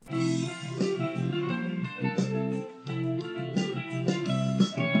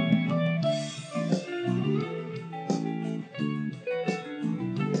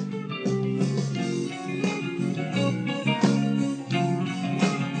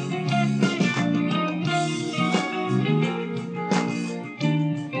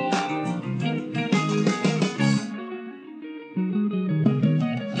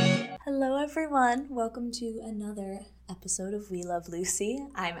everyone. Welcome to another episode of We Love Lucy.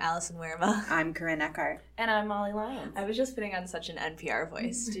 I'm Allison Werma. I'm Corinne Eckhart. And I'm Molly Lyons. I was just putting on such an NPR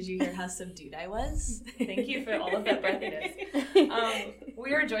voice. Did you hear how subdued I was? Thank you for all of that breathiness.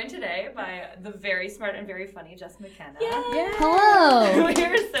 We are joined today by the very smart and very funny Jess McKenna. Yay! Hello!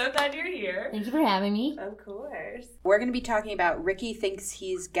 We're so glad you're here. Thank you for having me. Of course. We're going to be talking about Ricky Thinks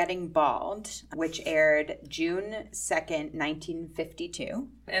He's Getting Bald, which aired June 2nd, 1952.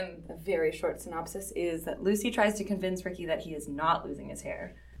 And the very short synopsis is that Lucy tries to convince Ricky that he is not losing his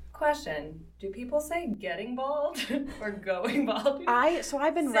hair. Question, do people say getting bald or going bald?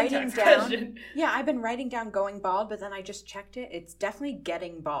 I've been writing down. Yeah, I've been writing down going bald, but then I just checked it. It's definitely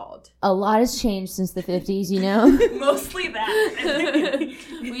getting bald. A lot has changed since the 50s, you know? Mostly that.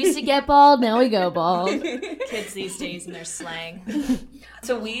 We used to get bald, now we go bald. Kids these days and their slang.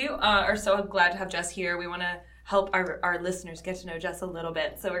 So we are so glad to have Jess here. We want to help our listeners get to know Jess a little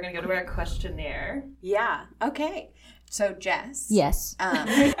bit. So we're going to go to our questionnaire. Yeah, okay. So, Jess. Yes.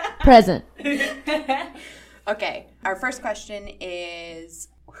 Present. Okay, our first question is,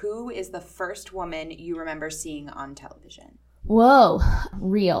 who is the first woman you remember seeing on television? Whoa.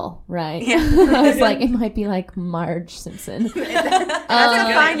 Real, right? Yeah. I was like, it might be like Marge Simpson. That's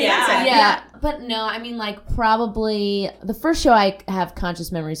a fine answer. Yeah. But no, I mean, like, probably the first show I have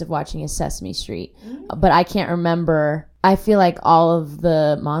conscious memories of watching is Sesame Street. But I can't remember. I feel like all of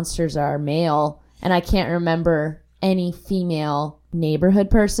the monsters are male, and I can't remember any female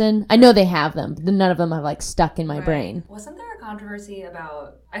neighborhood person. I know they have them, but none of them have like stuck in my brain. Wasn't there a controversy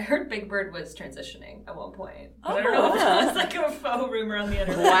about, I heard Big Bird was transitioning at one point. But Oh, I don't know if that was like a faux rumor on the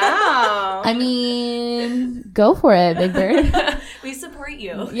internet. Wow. I mean, go for it, Big Bird. We support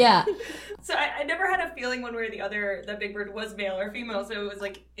you. Yeah. So I never had a feeling one way or the other that Big Bird was male or female. So it was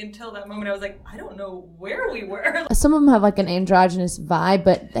like, until that moment, I was like, I don't know where we were. Some of them have like an androgynous vibe,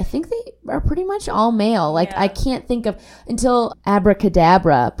 but I think they are pretty much all male. Like, Yeah. I can't think of, until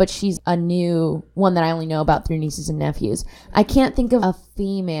Abracadabra, but she's a new one that I only know about through nieces and nephews. I can't think of a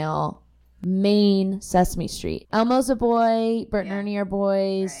female main Sesame Street. Elmo's a boy, Bert and Ernie are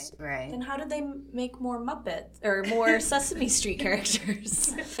boys. Right. Then how did they make more Muppets or more Sesame Street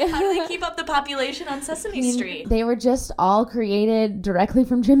characters? How do they keep up the population on Sesame Street? They were just all created directly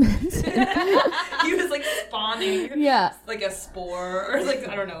from Jim Henson. He was like spawning Yeah. like a spore or like,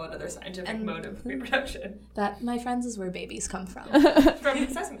 I don't know, another scientific mode of reproduction That, my friends, is where babies come from. from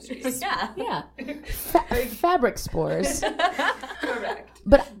Sesame Street. Yeah. Yeah. Fabric spores. Correct.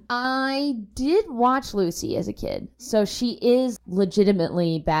 But I did watch Lucy as a kid, so she is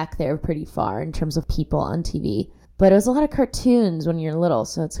legitimately back there pretty far in terms of people on TV. But it was a lot of cartoons when you're little,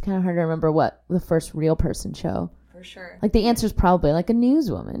 so it's kind of hard to remember what the first real person show. For sure. Like, the answer is probably like a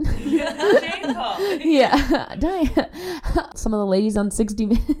newswoman. Jane Paul. Yeah. Some of the ladies on 60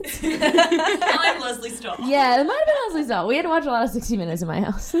 Minutes. I'm Leslie Stahl. Yeah, it might have been Leslie Stahl. We had to watch a lot of 60 Minutes in my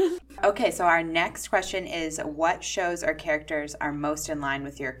house. Okay, so our next question is, what shows or characters are most in line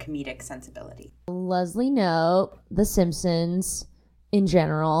with your comedic sensibility? Leslie Knope, The Simpsons in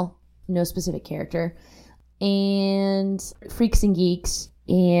general, no specific character, and Freaks and Geeks,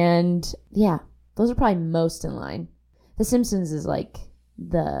 and yeah, those are probably most in line. The Simpsons is like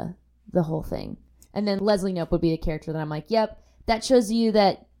the whole thing. And then Leslie Knope would be the character that I'm like, yep, that shows you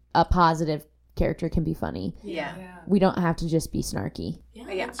that a positive character can be funny. Yeah. We don't have to just be snarky.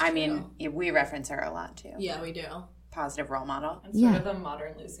 Yeah, that's I true. mean, we reference her a lot too. Yeah, we do. Positive role model. And sort Yeah. of the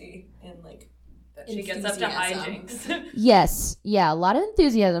modern Lucy in like, that she gets up to Enthusiasm. hijinks. Yes. Yeah, a lot of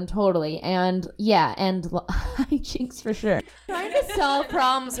enthusiasm, totally. And yeah, and hijinks for sure. Trying to solve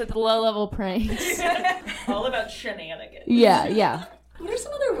problems with low-level pranks. All about shenanigans. Yeah. What are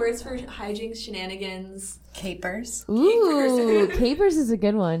some other words for hijinks, shenanigans? Capers. Ooh, Capers is a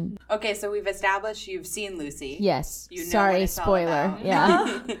good one. Okay, so we've established you've seen Lucy. Yes. You know what Sorry, it's all spoiler. about.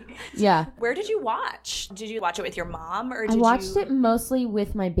 Yeah. Yeah. Where did you watch? Did you watch it with your mom or did I watched it mostly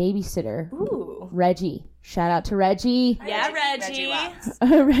with my babysitter, Ooh. Reggie. Shout out to Reggie. Yeah, Reggie Reggie. Watts.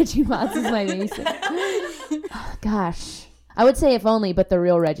 Reggie Watts is my babysitter. Gosh. I would say if only, but the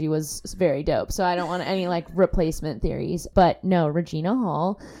real Reggie was very dope. So I don't want any like replacement theories. But no, Regina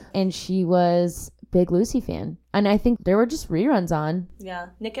Hall. And she was big Lucy fan. And I think there were just reruns on. Yeah,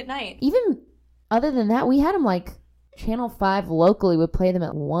 Nick at Night. Even other than that, we had them like Channel 5 locally would play them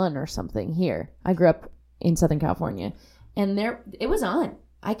at 1 or something here. I grew up in Southern California. And it was on.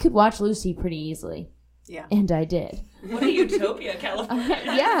 I could watch Lucy pretty easily. Yeah. And I did. What a utopia, California.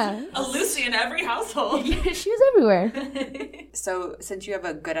 Yeah. A Lucy in every household. She was everywhere. So since you have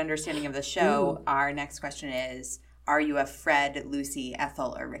a good understanding of the show, our next question is, Are you a Fred, Lucy,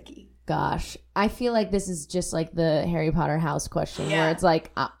 Ethel, or Ricky? Gosh, I feel like this is just like the Harry Potter house question Yeah. where it's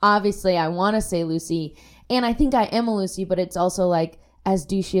like, obviously I want to say Lucy, and I think I am a Lucy, but it's also like as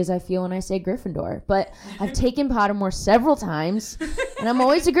douchey as I feel when I say Gryffindor. But I've taken Pottermore several times, and I'm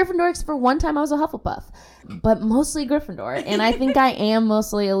always a Gryffindor, except for one time I was a Hufflepuff, but mostly Gryffindor, and I think I am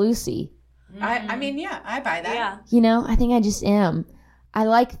mostly a Lucy. I mean, yeah, I buy that. Yeah. You know, I think I just am. I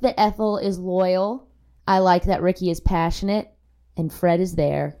like that Ethel is loyal. I like that Ricky is passionate, and Fred is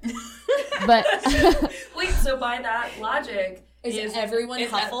there. But Wait, so by that logic, Is everyone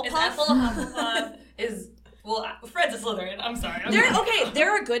Hufflepuff? Is Ethel a Hufflepuff? Fred's a Slytherin. I'm sorry. There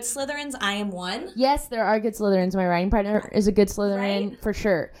are good Slytherins. I am one. yes, there are good Slytherins. My writing partner is a good Slytherin Right? for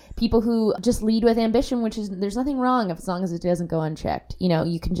sure. People who just lead with ambition, which is there's nothing wrong as long as it doesn't go unchecked. You know,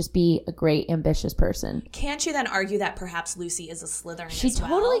 you can just be a great ambitious person. Can't you then argue that perhaps Lucy is a Slytherin She as well?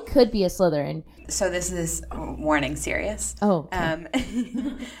 totally could be a Slytherin. So this is warning serious. Oh, okay.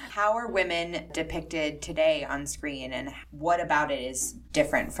 How are women depicted today on screen, and what about it is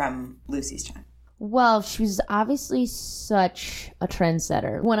different from Lucy's time? Well, she was obviously such a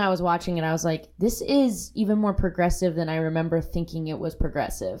trendsetter. When I was watching it, I was like, this is even more progressive than I remember thinking it was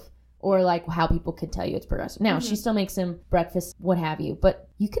progressive. Or like how people could tell you it's progressive. Now, she still makes him breakfast, what have you. But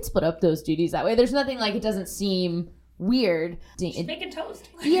you could split up those duties that way. There's nothing like it doesn't seem weird. She's making toast.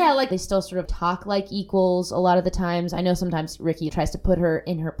 Yeah, like they still sort of talk like equals a lot of the times. I know sometimes Ricky tries to put her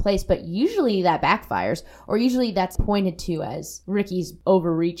in her place, but usually that backfires, or usually that's pointed to as Ricky's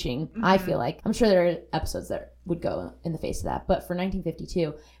overreaching, I feel like. I'm sure there are episodes that would go in the face of that, but for 1952,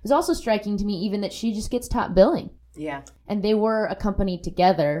 it was also striking to me even that she just gets top billing. Yeah. And they were a company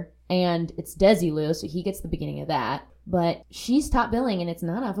together, and it's Desilu, so he gets the beginning of that. But she's top billing, and it's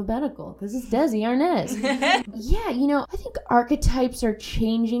not alphabetical because it's Desi Arnaz. Yeah, you know, I think archetypes are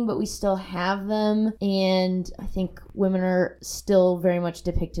changing, but we still have them. And I think women are still very much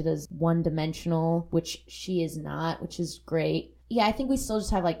depicted as one-dimensional, which she is not, which is great. Yeah, I think we still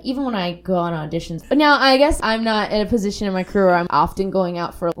just have, like, even when I go on auditions. But now, I guess I'm not in a position in my career where I'm often going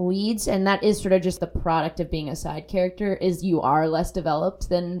out for leads, and that is sort of just the product of being a side character, is you are less developed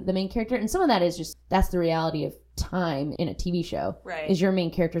than the main character. And some of that is just, that's the reality of time in a TV show. Right. Is your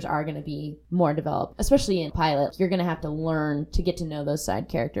main characters are going to be more developed, especially in pilot. You're going to have to learn to get to know those side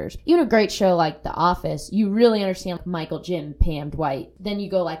characters. Even a great show like The Office, you really understand Michael, Jim, Pam, Dwight. Then you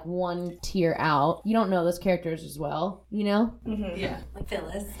go like one tier out. You don't know those characters as well, you know? Yeah, like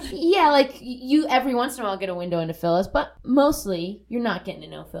Phyllis. Yeah, like you every once in a while get a window into Phyllis, but mostly you're not getting to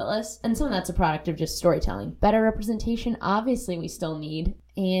know Phyllis. And some of that's a product of just storytelling. Better representation, obviously we still need.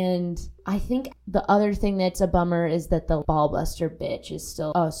 And I think the other thing that's a bummer is that the ballbuster bitch is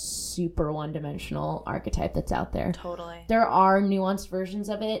still a super one-dimensional archetype that's out there. Totally. There are nuanced versions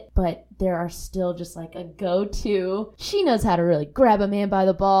of it, but there are still just like a go-to. She knows how to really grab a man by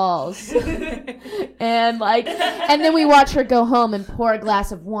the balls. and then we watch her go home and pour a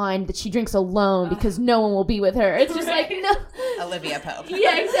glass of wine that she drinks alone because no one will be with her. It's just like, no. Olivia Pope.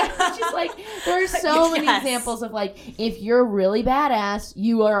 Yeah, exactly. It's just like, there are so many Yes. examples of like, if you're really badass,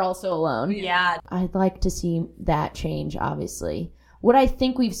 you are also alone. Yeah. I'd like to see that change, obviously. What I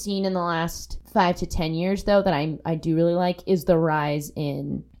think we've seen in the last 5 to 10 years, though, that I do really like is the rise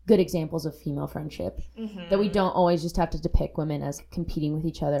in good examples of female friendship. That we don't always just have to depict women as competing with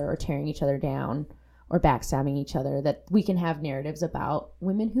each other or tearing each other down or backstabbing each other. That we can have narratives about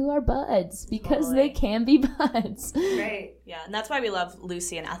women who are buds because they can be buds. Right. Yeah, and that's why we love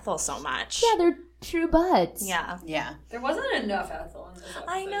Lucy and Ethel so much. Yeah, they're true buds. Yeah. Yeah. There wasn't enough Ethel in this episode,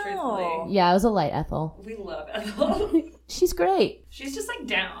 I know. truthfully. Yeah, it was a light Ethel. We love Ethel. She's great. She's just like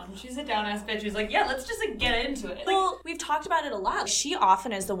down. She's a down ass bitch who's like, yeah, let's just like get into it. Like, Well, we've talked about it a lot. She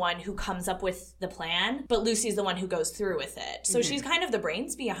often is the one who comes up with the plan, but Lucy's the one who goes through with it. So she's kind of the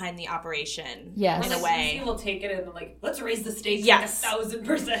brains behind the operation. Yes. In a like, way. Lucy will take it and like, let's raise the stakes Yes. like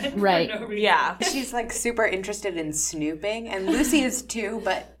 1,000% Right. for no reason. Yeah. She's like super interested in snooping, and Lucy is too,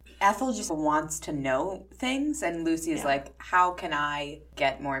 but Ethel just wants to know things, and Lucy is like, how can I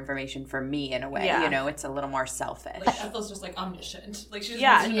get more information for me in a way? Yeah. You know, it's a little more selfish. Like Ethel's just like omniscient. Like she just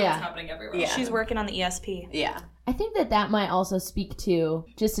Yeah. wants to know Yeah. what's happening everywhere. Yeah. She's working on the ESP. Yeah. I think that might also speak to,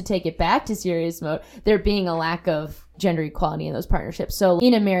 just to take it back to serious mode, there being a lack of gender equality in those partnerships. So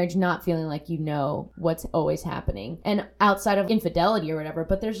in a marriage, not feeling like you know what's always happening. And outside of infidelity or whatever,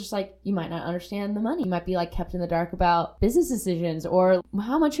 but there's just like, you might not understand the money. You might be like kept in the dark about business decisions or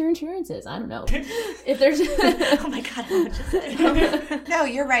how much your insurance is. I don't know. If there's... Oh my god, how much is it? No,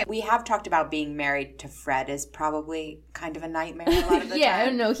 you're right. We have talked about being married to Fred is probably kind of a nightmare a lot of the yeah,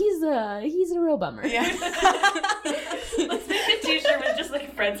 time. no, he's a real bummer. Yeah. Let's make a t-shirt with just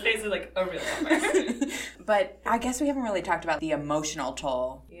like Fred's face is like a real bummer. But I guess we haven't really talked about the emotional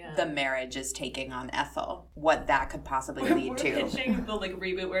toll Yeah. the marriage is taking on Ethel. What that could possibly lead We're to. pitching the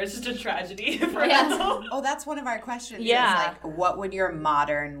reboot where it's just a tragedy for Yeah. Ethel. Oh, that's one of our questions. Yeah. Is what would your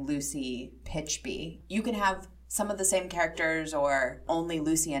modern Lucy pitch be? You can have some of the same characters or only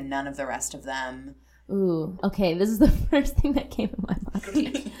Lucy and none of the rest of them. Ooh, okay, this is the first thing that came in my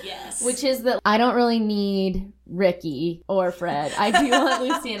mind. Yes. Which is that I don't really need Ricky or Fred. I do want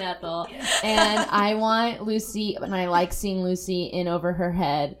Lucy and Ethel. And I want Lucy, and I like seeing Lucy in over her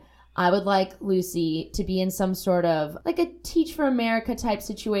head. I would like Lucy to be in some sort of, like a Teach for America type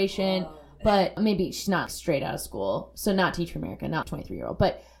situation, but maybe she's not straight out of school. So not Teach for America, not 23-year-old,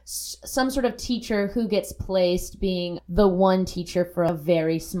 but some sort of teacher who gets placed being the one teacher for a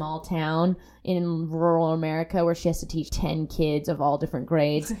very small town in rural America where she has to teach 10 kids of all different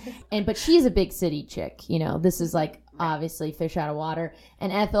grades. But she's a big city chick, you know. This is like obviously fish out of water.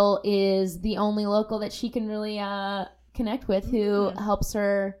 And Ethel is the only local that she can really connect with who helps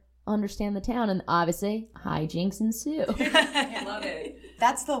her understand the town. And obviously hijinks ensue. I love it.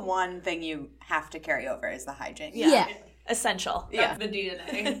 That's the one thing you have to carry over is the hijinks. Yeah. Essential. That's the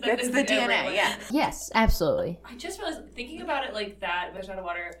DNA. That's the DNA, everywhere. yeah. Yes, absolutely. I just realized, thinking about it like that, Fish Out of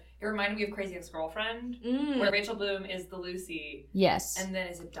Water, it reminded me of Crazy Ex-Girlfriend, where Rachel Bloom is the Lucy, Yes. and then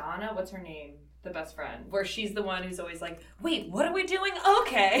is it Donna? What's her name? The best friend. Where she's the one who's always like, wait, what are we doing?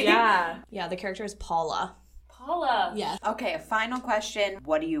 Okay. Yeah. Yeah, the character is Paula. Paula. Yeah. Okay, a final question.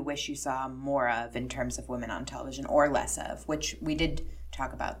 What do you wish you saw more of in terms of women on television or less of? Which we did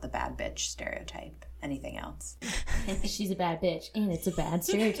talk about the bad bitch stereotype. Anything else? She's a bad bitch, and it's a bad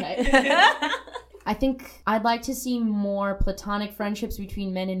stereotype. I think I'd like to see more platonic friendships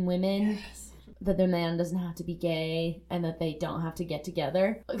between men and women. That the man doesn't have to be gay and that they don't have to get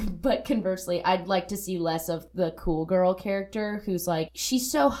together. But conversely, I'd like to see less of the cool girl character who's like,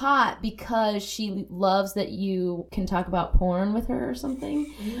 she's so hot because she loves that you can talk about porn with her or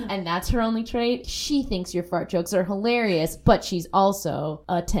something. And that's her only trait. She thinks your fart jokes are hilarious, but she's also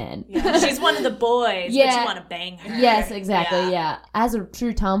a 10. Yeah. She's one of the boys, but Yeah. you want to bang her. Yes, exactly, yeah. As a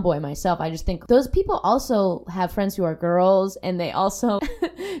true tomboy myself, I just think those people also have friends who are girls, and they also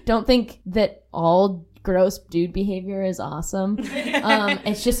don't think that all gross dude behavior is awesome.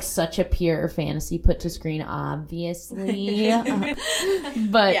 It's just such a pure fantasy put to screen, obviously.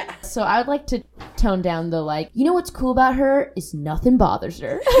 But so I would like to tone down the like, you know what's cool about her is nothing bothers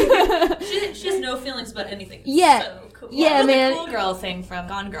her. She has no feelings about anything. Yeah. So cool. Yeah, The man. cool girl thing from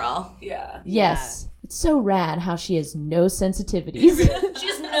Gone Girl. Yeah. Yes. It's so rad how she has no sensitivities. She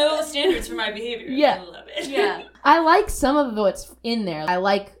has no standards for my behavior. Yeah. I love it. Yeah. I like some of what's in there. I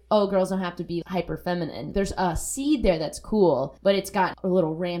like, oh, girls don't have to be hyper feminine. There's a seed there that's cool, but it's got a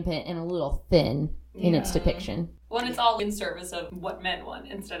little rampant and a little thin in its depiction. Well, and it's all in service of what men want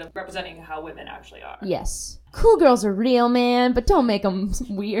instead of representing how women actually are. Yes. Cool girls are real, man, but don't make them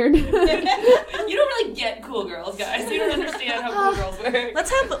weird. You don't really get cool girls, guys. You don't understand how cool girls work.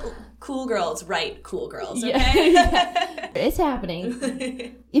 Let's have cool girls write cool girls, okay? Yeah. It's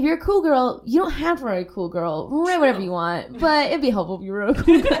happening. If you're a cool girl, you don't have to write a cool girl. Write whatever you want, but it'd be helpful if you wrote a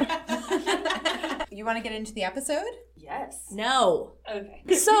cool girl. You want to get into the episode? Yes. No. Okay.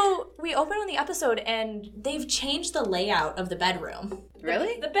 So we open on the episode and they've changed the layout of the bedroom.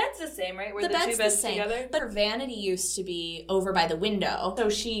 Really? The bed's the same, right? Where The the two bed's the beds same, together. but her vanity used to be over by the window. So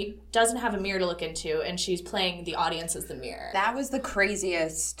she doesn't have a mirror to look into, and she's playing the audience as the mirror. That was the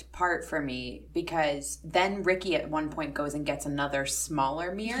craziest part for me because then Ricky at one point goes and gets another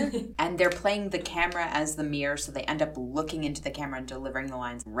smaller mirror and they're playing the camera as the mirror, so they end up looking into the camera and delivering the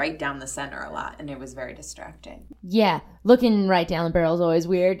lines right down the center a lot, and it was very distracting. Yeah, looking right down the barrel is always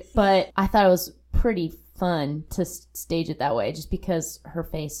weird, but I thought it was pretty fun to stage it that way just because her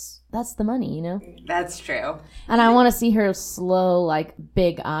face, that's the money, you know? That's true. And I want to see her slow, like,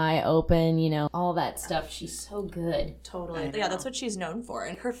 big eye open, you know, all that stuff. She's so good. Totally. Yeah, that's what she's known for.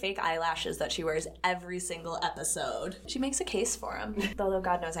 And her fake eyelashes that she wears every single episode. She makes a case for them. Although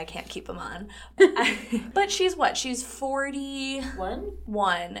God knows I can't keep them on. But she's what? She's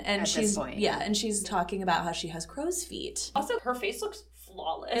 41? And At she's, this point. yeah, and she's talking about how she has crow's feet. Also, her face looks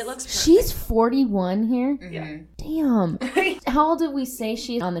flawless. It looks perfect. She's 41 here? Yeah. Damn. How old did we say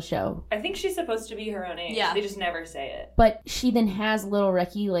she's on the show? I think she's supposed to be her own age. Yeah. They just never say it. But she then has little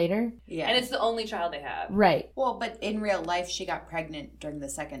Ricky later? Yeah. And it's the only child they have. Right. well, but in real life, she got pregnant during the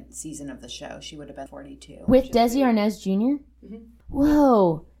second season of the show. She would have been 42. With Desi Arnaz Jr.?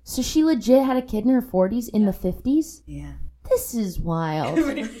 Whoa. So she legit had a kid in her 40s in the 50s? Yeah. This is wild.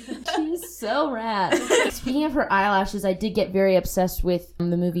 She's is so rad. Speaking of her eyelashes, I did get very obsessed with the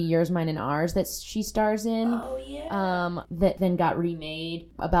movie Yours, Mine, and Ours that she stars in. Oh, yeah. That then got remade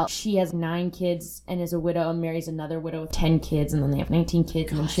about she has 9 kids and is a widow and marries another widow with 10 kids, and then they have 19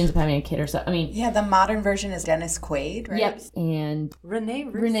 kids, and then she ends up having a kid or so. I mean, Yeah, the modern version is Dennis Quaid, right? yep. And Renee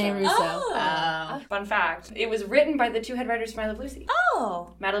Russo. Renee Russo. Oh. Fun fact. It was written by the 2 head writers from I Love Lucy.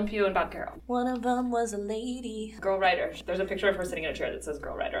 Oh. Madeline Pugh and Bob Carroll. One of them was a lady. Girl writer. There's a picture of her sitting in a chair that says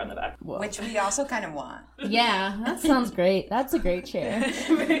girl writer on the back. Which we also kind of want. Yeah, that sounds great. That's a great chair.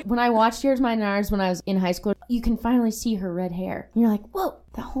 When I watched Yours, Mine, and Ours when I was in high school, you can finally see her red hair. And you're like, whoa,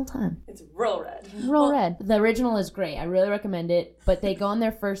 that whole time. It's real red. Real red. The original is great. I really recommend it. But they go on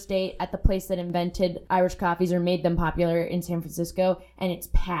their first date at the place that invented Irish coffees or made them popular in San Francisco, and it's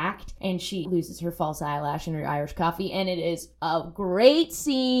packed, and she loses her false eyelash in her Irish coffee, and it is a great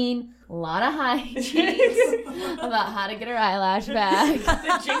scene. A lot of hijinks about how to get her eyelash back.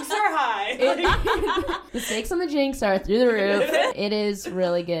 The jinx are high. The stakes on the jinx are through the roof. It is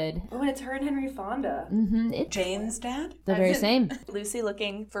really good. Oh, and it's her and Henry Fonda. It's Jane's dad? the very same. Lucy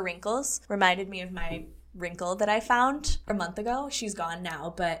looking for wrinkles reminded me of my wrinkle that I found a month ago. She's gone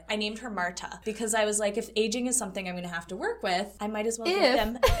now, but I named her Marta because I was like, if aging is something I'm going to have to work with, I might as well give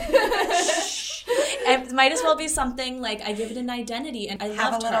them. It might as well be something like I give it an identity, and I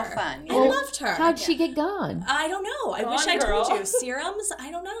Have loved a little her. fun. I loved her. How'd she get gone? I don't know. I Go wish on, I girl. told you. Serums? I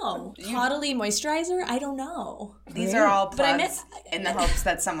don't know. Caudalie moisturizer? I don't know. These are all But I plugs in the hopes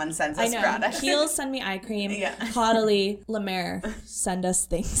that someone sends I us know. products. Kiehl's send me eye cream. Yeah. Caudalie, La Mer send us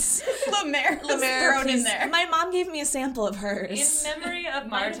things. Lemaire thrown in please. there. My mom gave me a sample of In hers. memory of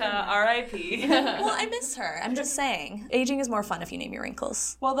Marta, R.I.P. Well, I miss her. I'm just saying. Aging is more fun if you name your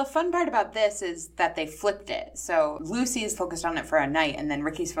wrinkles. Well, the fun part about this is that they flipped it. So Lucy is focused on it for a night, and then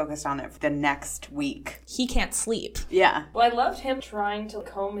Ricky's focused on it for the next week. He can't sleep. Yeah. Well, I loved him trying to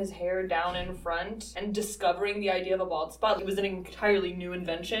comb his hair down in front and discovering the idea of a bald spot. It was an entirely new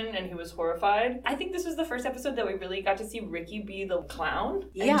invention, and he was horrified. I think this was the first episode that we really got to see Ricky be the clown.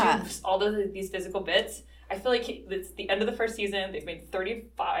 Yeah. And do all of these physical bits. I feel like it's the end of the first season. They've made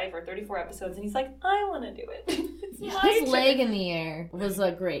 35 or 34 episodes, and he's like, I want to do it. It's my His turn. leg in the air was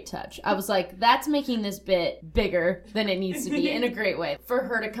a great touch. I was like, that's making this bit bigger than it needs to be in a great way. For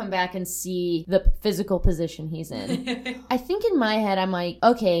her to come back and see the physical position he's in. I think in my head, I'm like,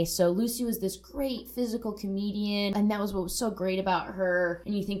 okay, so Lucy was this great physical comedian, and that was what was so great about her.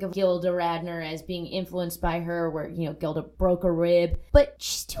 And you think of Gilda Radner as being influenced by her, where, you know, Gilda broke a rib. But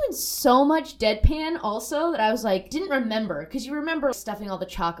she's doing so much deadpan also that I was like, didn't remember, because you remember stuffing all the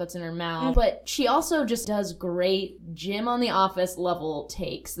chocolates in her mouth. But she also just does great Jim on the Office level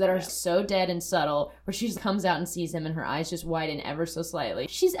takes that are so dead and subtle, where she just comes out and sees him and her eyes just widen ever so slightly.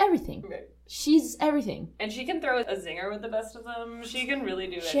 She's everything. Right. She's everything. And she can throw a zinger with the best of them. She can really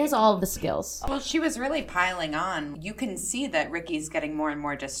do it. She has all of the skills. Well, she was really piling on. You can see that Ricky's getting more and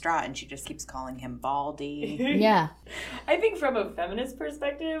more distraught, and she just keeps calling him Baldy. Yeah. I think from a feminist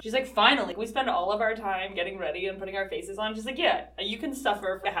perspective, she's like, finally, we spend all of our time getting ready and putting our faces on. She's like, yeah, you can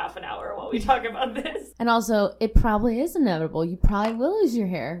suffer for half an hour while we talk about this. And also, it probably is inevitable. You probably will lose your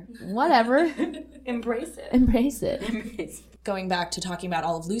hair. Whatever. Embrace it. Embrace it. Going back to talking about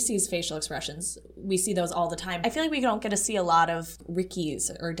all of Lucy's facial expressions, we see those all the time. I feel like we don't get to see a lot of Ricky's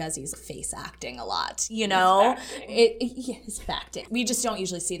or Desi's face acting a lot, you know? His acting. We just don't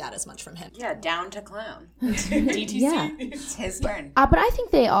usually see that as much from him. Yeah, down to clown. DTC. Yeah. It's his turn. But I think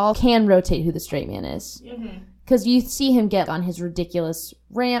they all can rotate who the straight man is. Because you see him get on his ridiculous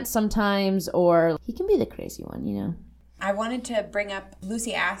rants sometimes, or he can be the crazy one, you know? I wanted to bring up,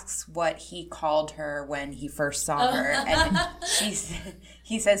 Lucy asks what he called her when he first saw her. And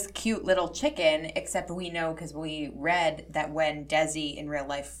he says, cute little chicken, except we know because we read that when Desi in real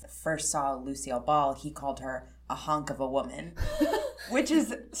life first saw Lucille Ball, he called her a hunk of a woman, which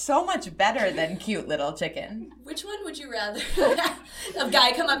is so much better than cute little chicken. Which one would you rather? A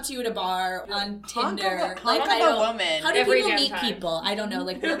guy come up to you at a bar on Tinder. Hunk of a woman. How do Every people damn meet time. people? I don't know.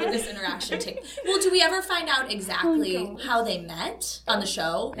 Like, where would this interaction take? Well, do we ever find out exactly how they met on the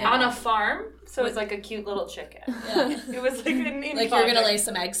show? On a farm, so it's like a cute little chicken. Yeah. It was like an Like, you're gonna lay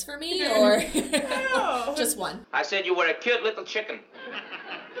some eggs for me, or just one? I said you were a cute little chicken.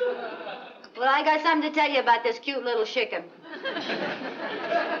 Well, I got something to tell you about this cute little chicken.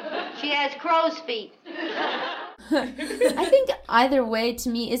 She has crow's feet. I think either way, to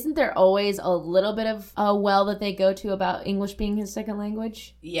me, isn't there always a little bit of a well that they go to about English being his second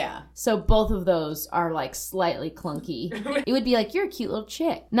language? Yeah. So both of those are like slightly clunky. It would be like, you're a cute little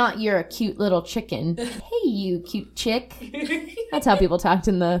chick, not you're a cute little chicken. Hey, you cute chick. That's how people talked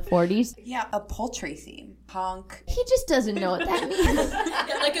in the 40s. Yeah, a poultry theme. Honk. He just doesn't know what that means.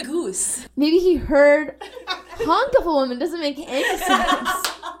 Like a goose. Maybe he heard honk of a woman. Doesn't make any sense.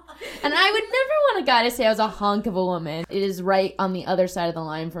 And I would never want a guy to say I was a hunk of a woman. It is right on the other side of the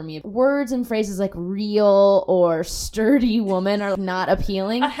line for me. Words and phrases like real or sturdy woman are not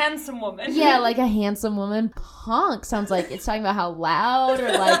appealing. A handsome woman. Yeah, like a handsome woman. Honk sounds like it's talking about how loud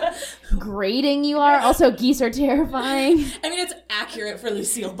or like grating you are. Also, geese are terrifying. I mean, it's accurate for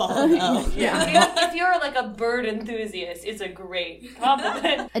Lucille Ball, though. If you're like a bird enthusiast, it's a great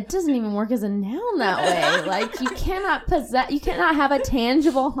compliment. It doesn't even work as a noun that way. Like, you cannot have a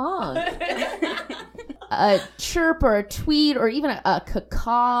tangible honk. A chirp or a tweet or even a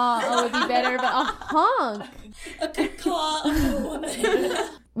caw would be better, but a honk. A caw of a woman.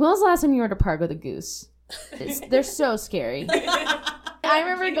 When was the last time you were at a park with a goose? They're so scary. I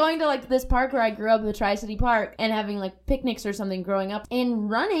remember going to like this park where I grew up, the Tri-City Park, and having like picnics or something growing up and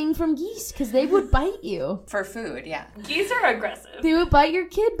running from geese because they would bite you. For food, yeah. Geese are aggressive. They would bite your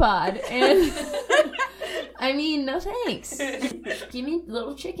kid bod. And I mean, no thanks. Give me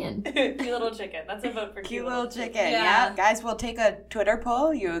little chicken. Cute little chicken. That's a vote for Cute little chicken, Yeah. yeah. Guys, we'll take a Twitter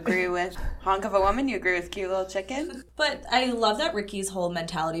poll. You agree with honk of a woman? You agree with cute little chicken? But I love that Ricky's whole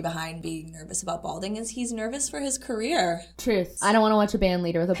mentality behind being nervous about balding is he's nervous for his career. Truth. I don't want to watch a band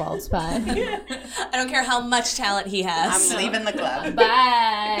leader with a bald spot. I don't care how much talent he has. I'm leaving the club.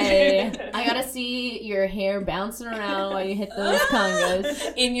 Bye. I gotta see your hair bouncing around while you hit those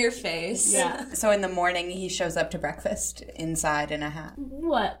congos. In your face. Yeah. So in the morning, he shows up to breakfast inside in a hat.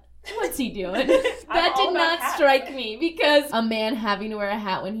 What? What's he doing? That all did about not hats. strike me because a man having to wear a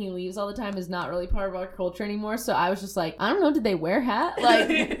hat when he leaves all the time is not really part of our culture anymore. So I was just like, I don't know, did they wear hat?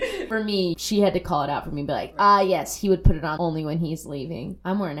 Like, for me, she had to call it out for me, be like, yes, he would put it on only when he's leaving.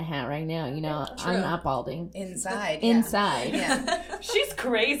 I'm wearing a hat right now, you know, True. I'm not balding. Inside, yeah. Inside. Yeah. She's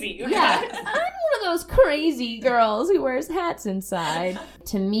crazy. You Yeah, guys. I'm one of those crazy girls who wears hats inside.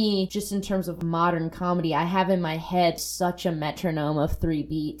 To me, just in terms of modern comedy, I have in my head such a metronome of 3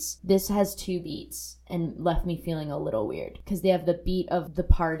 beats. This has 2 beats and left me feeling a little weird because they have the beat of the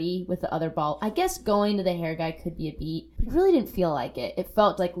party with the other bald. I guess going to the hair guy could be a beat, but it really didn't feel like it. It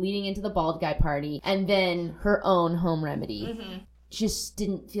felt like leading into the bald guy party and then her own home remedy. Mm-hmm. Just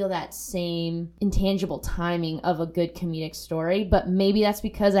didn't feel that same intangible timing of a good comedic story, but maybe that's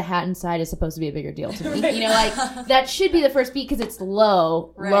because a hat inside is supposed to be a bigger deal to me. You know, like that should be the first beat because it's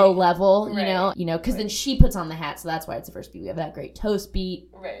low level, you know, because then she puts on the hat, so that's why it's the first beat. We have that great toast beat.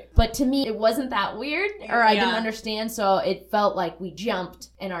 Right. But to me, it wasn't that weird, or I didn't Yeah. understand, so it felt like we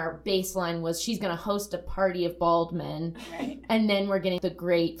jumped, and our baseline was she's going to host a party of bald men, Right. and then we're getting the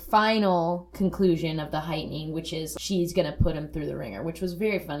great final conclusion of the heightening, which is she's going to put him through the ringer, which was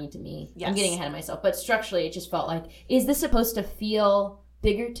very funny to me. Yes. I'm getting ahead of myself, but structurally, it just felt like, is this supposed to feel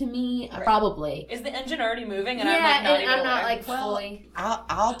bigger to me? Probably. Is the engine already moving? And Yeah, I'm like not and even I'm not aware? like fully.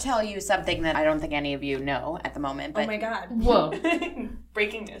 I'll tell you something that I don't think any of you know at the moment, but Oh my god. Whoa.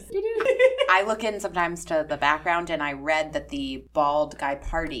 Breaking news. I look in sometimes to the background and I read that the bald guy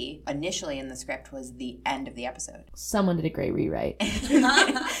party initially in the script was the end of the episode. Someone did a great rewrite.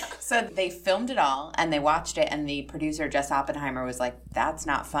 So they filmed it all and they watched it and the producer Jess Oppenheimer was like, that's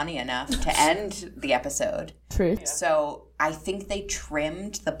not funny enough to end the episode. Truth. So I think they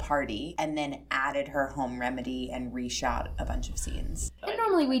trimmed the party and then added her home remedy and reshot a bunch of scenes. And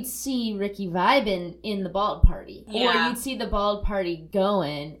normally we'd see Ricky vibing in the bald party. Yeah. Or you'd see the bald party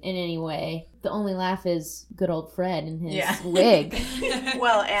going in any way. The only laugh is good old Fred and his Yeah. wig.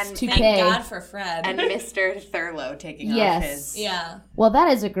 Well, and Toupee. Thank God for Fred. and Mr. Thurlow taking off Yes. his... yeah, Well,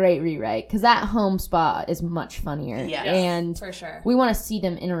 that is a great rewrite because that home spot is much funnier. Yes. And for sure. we want to see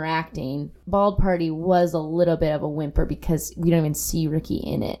them interacting. Bald party was a little bit of a whimper because we don't even see Ricky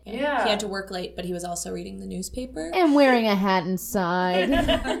in it. Yeah. He had to work late, but he was also reading the newspaper. And wearing a hat inside.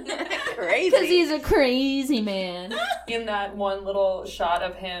 Crazy. Because he's a crazy man. In that one little shot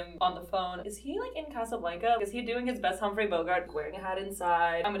of him on the phone, is he like in Casablanca? Is he doing his best Humphrey Bogart, wearing a hat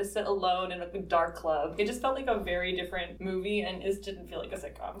inside? I'm gonna sit alone in a dark club. It just felt like a very different movie, and it didn't feel like a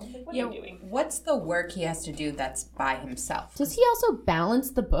sitcom. Like, what are you doing? What's the work he has to do that's by himself? Does he also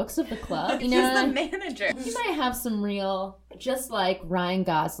balance the books of the club? You He's know, the manager. he might have some real, just like Ryan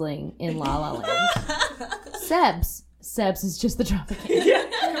Gosling in La La Land. Sebs is just the drama king. Yeah,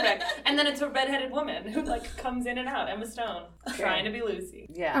 correct. And then it's a redheaded woman who like comes in and out. Emma Stone, trying to be Lucy.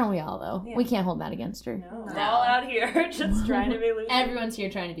 Yeah. Aren't we all though? We can't hold that against her. No, we're all out here just trying to be Lucy. Everyone's here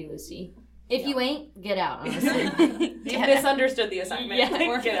trying to be Lucy. If you ain't, get out, honestly. You misunderstood the assignment. Yeah, Like,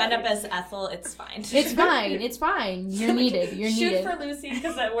 Or if get you out end of up here. as Ethel, it's fine. It's fine. It's fine. You're needed. You're Shoot needed. for Lucy,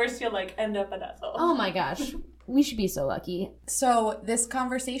 because at worst you'll like end up at Ethel. Oh my gosh. We should be so lucky. So this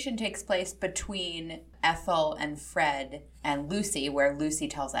conversation takes place between Ethel and Fred and Lucy, where Lucy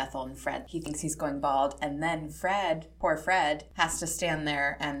tells Ethel and Fred he thinks he's going bald, and then Fred, poor Fred, has to stand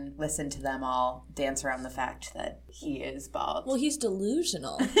there and listen to them all dance around the fact that he is bald. Well, he's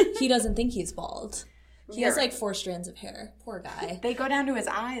delusional. He doesn't think he's bald. He has like 4 strands of hair. Poor guy. They go down to his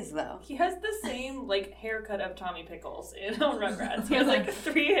eyes, though. He has the same, like, haircut of Tommy Pickles in Rugrats. He has, like,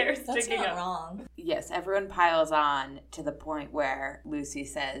 3 hairs That's sticking not up. wrong. Yes, everyone piles on to the point where Lucy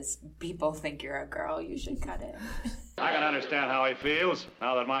says, people think you're a girl, you should cut it. I can understand how he feels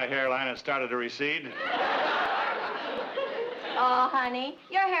now that my hairline has started to recede. Oh, honey,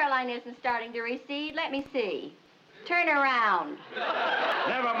 your hairline isn't starting to recede. Let me see. Turn around.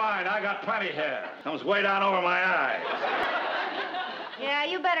 Never mind, I got plenty hair. Comes way down over my eyes. Yeah,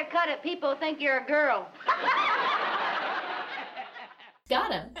 you better cut it. People think you're a girl.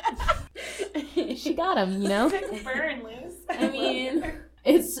 Got him. She got him, you know? Burn, Liz. I mean,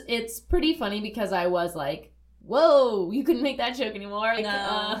 it's pretty funny because I was like, whoa, you couldn't make that joke anymore. Like,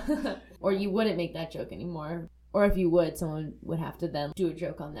 No. Or you wouldn't make that joke anymore. Or if you would, someone would have to then do a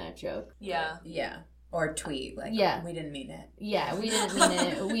joke on that joke. Yeah. Yeah. Or tweet, like, Yeah. we didn't mean it. Yeah, we didn't mean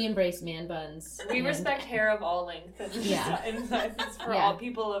it. We embrace man buns. We And respect hair of all lengths and Yeah. sizes for Yeah. all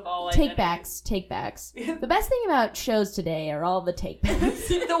people of all Take identities. backs. The best thing about shows today are all the take backs.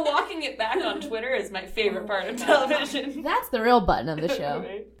 The walking it back on Twitter is my favorite part of television. That's the real button of the show.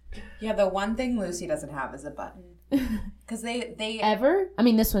 Right? Yeah, the one thing Lucy doesn't have is a button. Because they Ever? I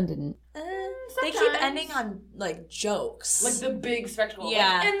mean, this one didn't. They keep ending on, like, jokes. Like the big spectacle.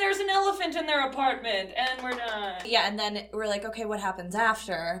 Yeah. Like, and there's an elephant in their apartment, and we're done. Yeah, and then we're like, okay, what happens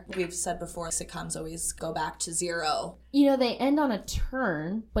after? We've said before, sitcoms always go back to 0. You know, they end on a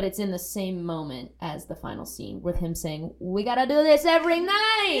turn, but it's in the same moment as the final scene with him saying, "We gotta do this every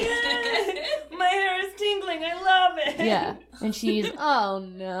night!" My hair is tingling. I love it. Yeah. And she's, oh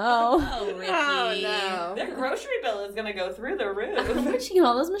no. Oh, Ricky. Their grocery bill is going to go through the roof. Where'd she get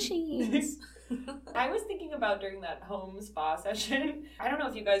all those machines? I was thinking about during that home spa session. I don't know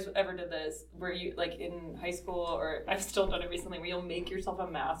if you guys ever did this, where you, like, in high school, or I've still done it recently, where you'll make yourself a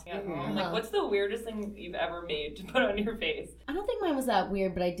mask at home. Like, what's the weirdest thing you've ever made to put on your face? I don't think mine was that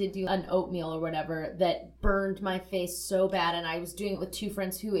weird, but I did do an oatmeal or whatever that burned my face so bad, and I was doing it with 2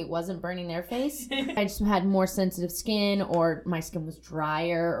 friends who it wasn't burning their face. I just had more sensitive skin, or my skin was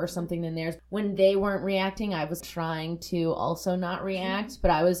drier or something than theirs. When they weren't reacting, I was trying to also not react,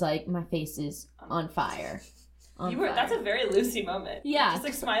 but I was like, my face is on fire. On fire. That's a very Lucy moment. Yeah. Just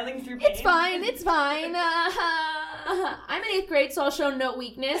like smiling through pain. It's fine. I'm in 8th grade, so I'll show no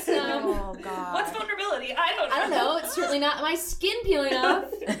weakness. Oh, God. What's vulnerability? I don't know. I don't know. It's certainly not my skin peeling off.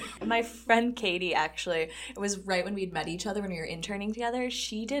 My friend Katie, actually, it was right when we'd met each other when we were interning together.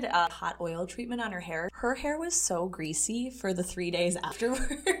 She did a hot oil treatment on her hair. Her hair was so greasy for the 3 days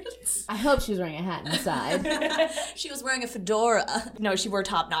afterwards. I hope she was wearing a hat inside. She was wearing a fedora. No, she wore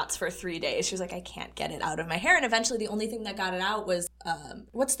top knots for 3 days. She was like, I can't get it out of my hair. And eventually the only thing that got it out was,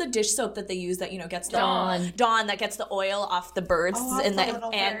 what's the dish soap that they use that, gets the... Dawn, that gets the oil off the birds off the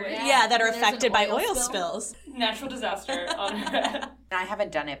little and birds. that are There's an affected by oil oil spill. spills. Natural disaster on her head. I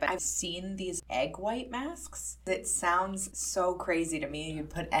haven't done it, but I've seen these egg white masks. It sounds so crazy to me. You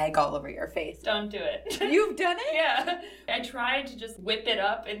put egg all over your face. Don't do it. You've done it? Yeah. I tried to just whip it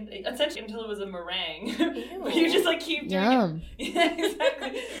up and essentially until it was a meringue. But you just like keep doing Yum. it. Yeah,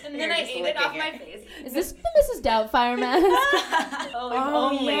 exactly. And then You're I just ate it off licking my face. Is this the Mrs. Doubtfire mask? Oh, if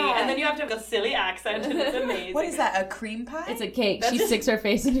only. yeah. And then you have to have a silly accent and it's amazing. What is that, a cream pie? It's a cake. She sticks her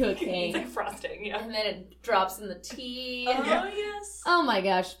face into a It's cake. like frosting, yeah. And then it drops in the tea. Oh, yes. Oh my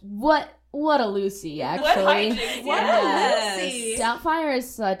gosh. What a Lucy, What actually. hijinks, Yes. Lucy. Doubtfire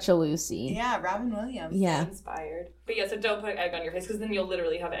is such a Lucy. Yeah, Robin Williams. Yeah. Inspired. But yeah, so don't put egg on your face because then you'll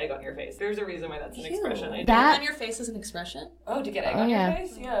literally have egg on your face. There's a reason why that's an expression. I do. That- On your face is an expression? Oh, to get egg Oh, on yeah. your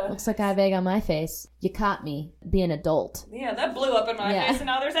face? Yeah. Looks like I have egg on my face. You caught me. Be an adult. Yeah, that blew up in my Yeah. face and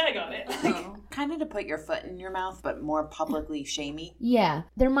now there's egg on it. Kind of to put your foot in your mouth, but more publicly shamey. Yeah,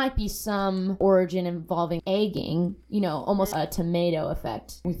 there might be some origin involving egging, almost a tomato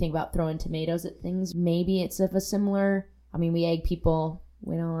effect. We think about throwing tomatoes at things. Maybe it's of a similar, we egg people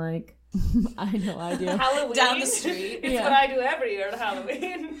we don't like. I know I do. Halloween. Down the street. It's Yeah. what I do every year at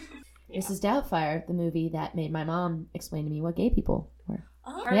Halloween. Mrs. Doubtfire, the movie that made my mom explain to me what gay people were.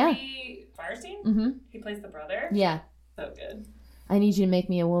 Harvey Firestein? Mm-hmm. He plays the brother. Yeah. So good. I need you to make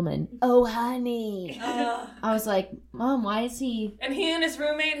me a woman. Oh, honey. I was like, Mom, why is he... And he and his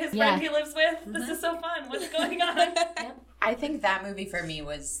roommate, his Yeah. friend he lives with. This is so fun. What's going on? I think that movie for me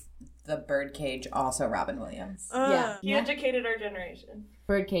was The Birdcage, also Robin Williams. Yeah. He educated our generation.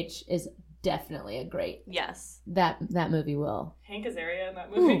 Birdcage is definitely a great. Yes. That movie will. Hank Azaria in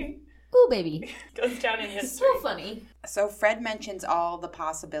that movie Ooh, baby. goes down in It's history. so funny. So Fred mentions all the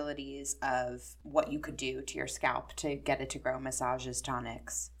possibilities of what you could do to your scalp to get it to grow: massages,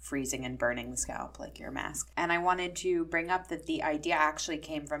 tonics, freezing and burning the scalp like your mask. And I wanted to bring up that the idea actually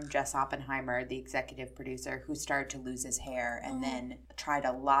came from Jess Oppenheimer, the executive producer, who started to lose his hair and then tried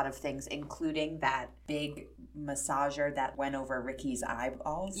a lot of things, including that big massager that went over Ricky's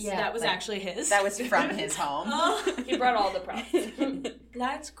eyeballs. Yeah. That was actually his. That was from his home. He brought all the props.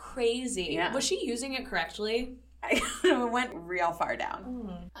 That's crazy. Yeah. Was she using it correctly? It went real far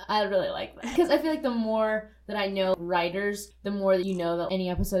down. I really like that. Because I feel like the more that I know writers, the more that you know that any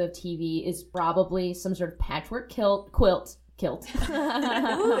episode of TV is probably some sort of patchwork quilt. Ooh,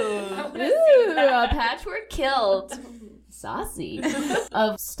 a patchwork kilt. Saucy.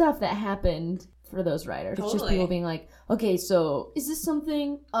 Of stuff that happened for those writers. It's just Totally. people being like, okay, so is this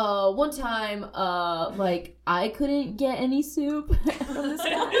something? One time, like, I couldn't get any soup from this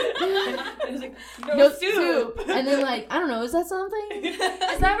guy. It was like, No soup. And then, like, I don't know, is that something? Is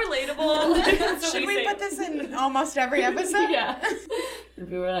that relatable? That's what Should we say. put this in almost every episode? Yeah. And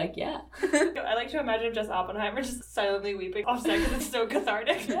people were like, yeah. I like to imagine Jess Oppenheimer just silently weeping off set because it's so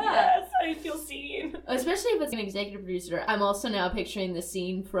cathartic. Yes, I feel seen. Especially if it's an executive producer. I'm also now picturing the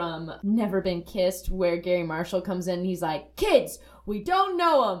scene from Never Been Kissed where Gary Marshall comes in and he's like, kids, we don't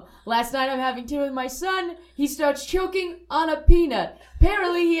know him. Last night I'm having tea with my son. He starts choking on a peanut.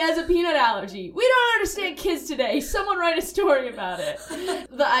 Apparently he has a peanut allergy. We don't understand kids today. Someone write a story about it.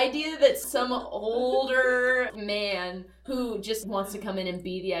 The idea that some older man who just wants to come in and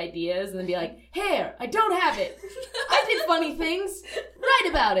be the ideas and then be like, hair, I don't have it. I did funny things. Write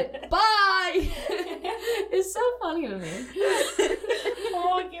about it. Bye. It's so funny to me.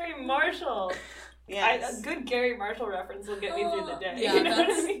 Oh, Gary Marshall. Yes. A good Gary Marshall reference will get me through the day. Yeah, You know what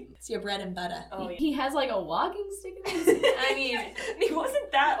I that's mean? it's your bread and butter. Oh, yeah. He has like a walking stick in his I mean, He wasn't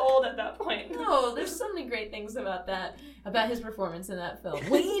that old at that point. no, there's so many great things about that, about his performance in that film.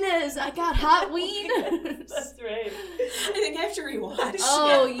 Wieners! I got hot wieners! That's right. I think I have to rewatch.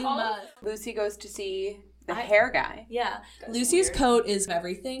 Oh, you must. Lucy goes to see the hair guy. Yeah. Lucy's coat is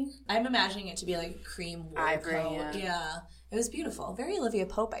everything. I'm imagining it to be like a cream wool Ivory, coat. yeah. It was beautiful. Very Olivia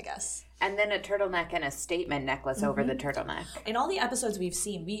Pope, I guess. And then a turtleneck and a statement necklace over the turtleneck. In all the episodes we've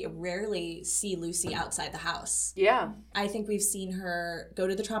seen, we rarely see Lucy outside the house. Yeah. I think we've seen her go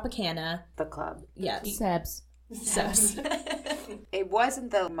to the Tropicana. The club. Yes. Sebs. So, It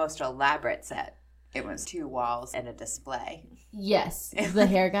wasn't the most elaborate set. It was 2 walls and a display. Yes. The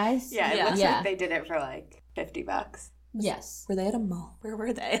hair guys? Yeah, it Yeah. looks Yeah. like they did it for like $50. Yes. were they at a mall? Where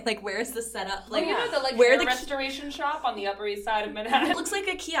were they? Like, where's the setup? Like, You know the like where hair the restoration shop on the Upper East Side of It Manhattan. looks like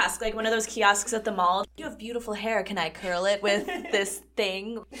a kiosk, like one of those kiosks at the mall. You have beautiful hair. Can I curl it with this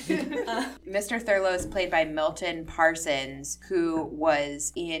thing? Mr. Thurlow is played by Milton Parsons, who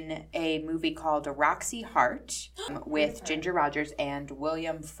was in a movie called Roxy Hart with Ginger Rogers and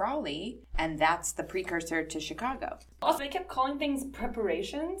William Frawley, and that's the precursor to Chicago. Also, they kept calling things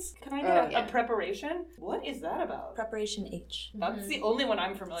preparations. Can I get a preparation? What is that about? Preparation H. That's the only one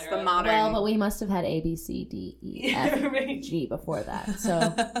I'm familiar The with. modern. Well, but we must have had A, B, C, D, E, F, Right. G before that. So,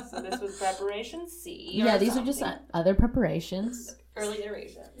 So this was preparation C. yeah, or these are just something. other preparations. Early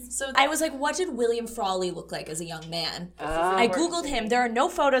iterations. So I was like, what did William Frawley look like as a young man? Oh. I googled him. There are no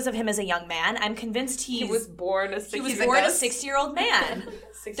photos of him as a young man. I'm convinced He was born a he was 6 born a 6-year-old man.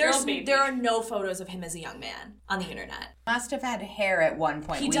 6-year-old baby. There are no photos of him as a young man on the internet. Must have had hair at one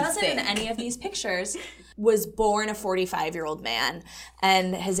point. He we doesn't in think. any of these pictures. Was born a 45-year-old man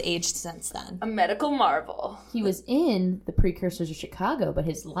and has aged since then. a medical marvel. He was in the precursors of Chicago, but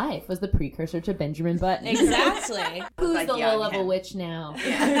his life was the precursor to Benjamin Button. Exactly. Who's Like the young low-level him. witch now?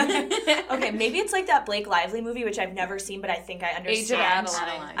 Okay, maybe it's like that Blake Lively movie, which I've never seen, but I think I Age of understand.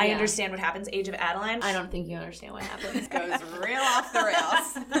 Adeline. I understand what happens. Age of Adeline. I don't think you understand what happens. Goes real off the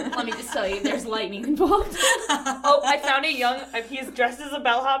rails. Let me just tell you, there's lightning involved. Oh, I found a young. He's dressed as a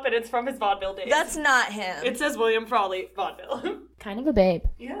bellhop, and it's from his vaudeville days. That's not him. It says William Frawley vaudeville. Kind of a babe.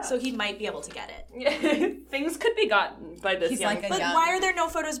 Yeah. So he might be able to get it. Yeah. Things could be gotten by this. He's young like a But young- why are there no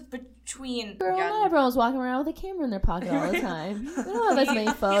photos between? Girl, not everyone's walking around with a camera in their pocket all the time. They don't have as many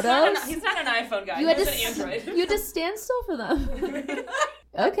He's photos. he's not an iPhone guy. You had He's to an Android. You had to stand still for them.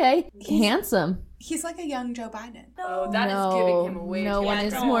 Okay, handsome. He's like a young Joe Biden. Oh, that is no, giving him away. no too one much.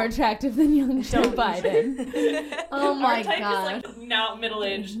 is Don't. more attractive than young Joe Biden. Oh Our my type god. is like now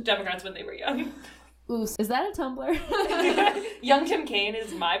middle-aged Democrats when they were young. Ooh, is that a Tumblr? Young Kim Kane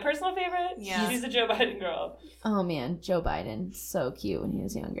is my personal favorite. Yeah. She's a Joe Biden girl. Oh man, Joe Biden, so cute when he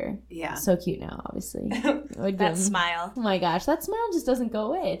was younger. Yeah. So cute now, obviously. That smile. Oh my gosh, that smile just doesn't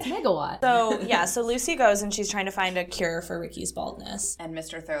go away. It's megawatt. So Lucy goes and she's trying to find a cure for Ricky's baldness. And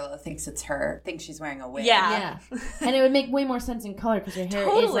Mr. Thurlow thinks it's her. Thinks she's wearing a wig. Yeah. And it would make way more sense in color because her hair is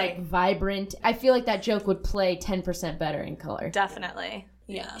Totally. like vibrant. I feel like that joke would play 10% better in color. Definitely.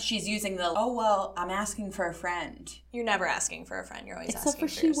 Yeah. She's using the, oh, well, I'm asking for a friend. You're never asking for a friend. You're always Except asking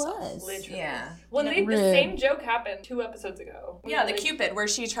for for she yourself. was. Literally. Yeah. Well, the Rude. same joke happened 2 episodes ago. Yeah, the Like, Cupid, where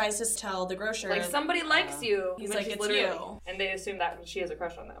she tries to tell the grocer. Like, somebody likes you. He's when like, she's "It's literally-" you. And they assume that she has a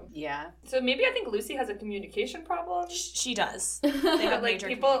crush on them. Yeah. So maybe I think Lucy has a communication problem. She does. They have like major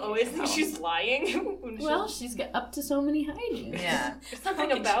people always think communication she's lying. when Well, she's got up to so many hijinks. Yeah. there's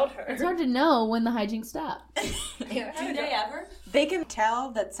something about her. It's hard to know when the hijinks stop. Do they ever? They can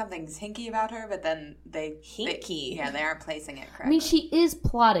tell that something's hinky about her, but then they... Hinky? They aren't placing it correctly. I mean, she is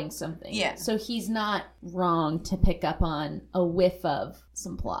plotting something. Yeah. So he's not wrong to pick up on a whiff of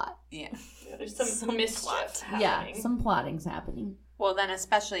some plot. Yeah. Yeah, there's some mischief plot. happening. Yeah, some plotting's happening. Well, then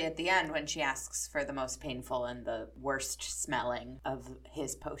especially at the end when she asks for the most painful and the worst smelling of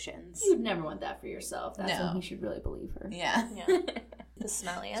his potions. You'd never want that for yourself. That's No. when he should really believe her. Yeah. Yeah. The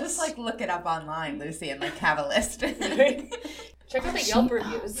smelliest. Just like look it up online, Lucy, and like have a list. Check out the Yelp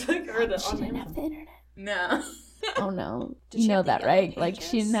reviews. or the She didn't online. have the internet. No. Oh no. Did You she know have the that, yellow right? Like, she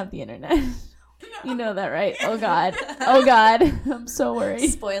pages? didn't have the internet. You know that, right? Oh god. Oh god. I'm so worried.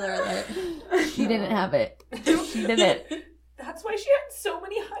 Spoiler alert. She didn't have it. She didn't. That's why she had so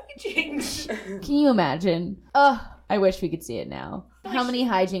many hijinks. Can you imagine? Ugh. I wish we could see it now. How many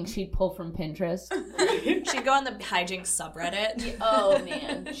hijinks she'd pull from Pinterest? She'd go on the hijinks subreddit. Oh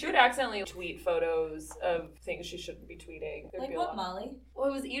man. She would accidentally tweet photos of things she shouldn't be tweeting. There'd Like be a what, lot. Molly? Well,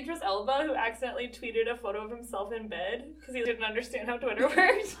 it was Idris Elba who accidentally tweeted a photo of himself in bed because he didn't understand how Twitter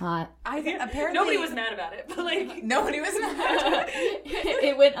works. Hot. Apparently Nobody was mad about it, but like Nobody was mad.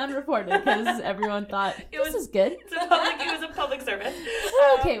 It went unreported because everyone thought, this is good. it was a public service.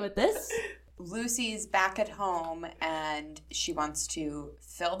 We're okay with this. Lucy's back at home and she wants to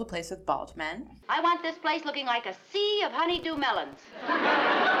fill the place with bald men. I want this place looking like a sea of honeydew melons.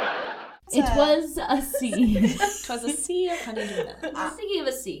 It was a C. Twas a sea of honeydew melons. I was thinking of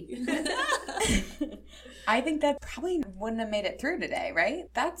a C. I think that probably wouldn't have made it through today, right?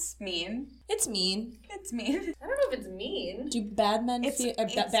 That's mean. It's mean. It's mean. I don't know if it's mean. Do bad men feel...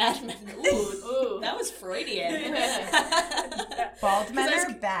 bad men... Ooh, that was Freudian. Bald men Because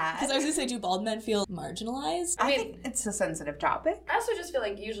are bad. I was going to say, do bald men feel marginalized? I think it's a sensitive topic. I also just feel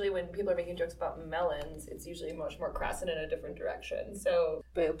like usually when people are making jokes about melons, it's usually much more crass and in a different direction. So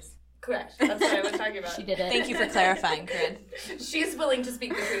Boobs. correct. That's what I was talking about. She did it. Thank you for clarifying, Corinne. She's willing to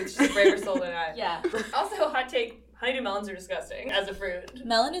speak the truth. She's a braver soul than I. Yeah. Also, hot take: honeydew melons are disgusting as a fruit.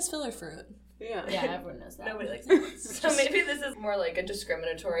 Melon is filler fruit. Yeah. Yeah, everyone knows that. Nobody likes melons. So maybe this is more like a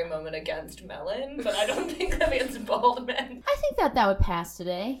discriminatory moment against melon, but I don't think that means bald men. I think that would pass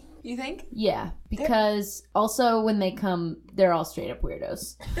today. You think? Yeah, because also when they come, they're all straight up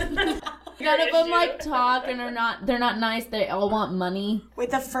weirdos. None of them like talk and they're not nice. They all want money.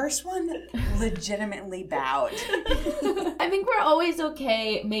 Wait, the first one legitimately bowed. I think we're always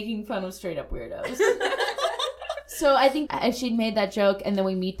okay making fun of straight up weirdos. So I think if she'd made that joke and then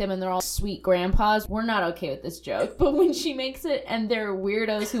we meet them and they're all sweet grandpas, we're not okay with this joke. But when she makes it and they're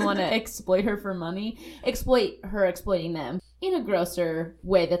weirdos who want to exploit her for money, exploiting them in a grosser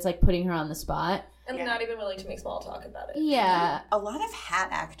way that's like putting her on the spot. And not even willing to make small talk about it. Yeah. A lot of hat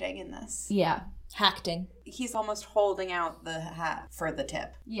acting in this. Yeah. Hacting. He's almost holding out the hat for the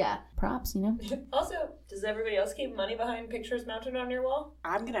tip. Yeah. Props, you know? Also, does everybody else keep money behind pictures mounted on your wall?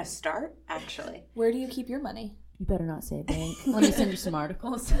 I'm gonna start, actually. Where do you keep your money? You better not say bank. Let me send you some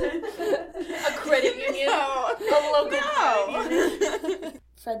articles. A credit union? No. A local credit union?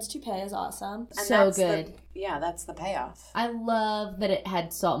 Fred's toupee is awesome. And So that's good. That's the payoff. I love that it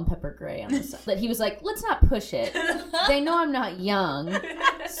had salt and pepper gray on the side. That he was like, let's not push it. They know I'm not young.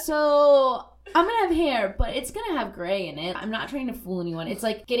 So I'm going to have hair, but it's going to have gray in it. I'm not trying to fool anyone. It's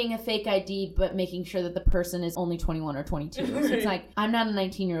like getting a fake ID, but making sure that the person is only 21 or 22. So it's like, I'm not a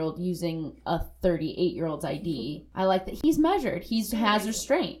 19-year-old using a 38-year-old's ID. I like that he's measured. He has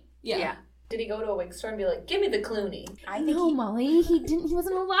restraint. Yeah. Did he go to a wig store and be like, give me the Clooney? I think No, Molly, he was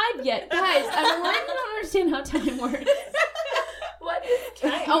alive yet. Guys, I'm learning to not understand how time works. What is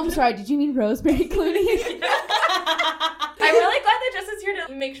time? Oh, I'm sorry. Did you mean Rosemary Clooney? I'm really glad that Jess is here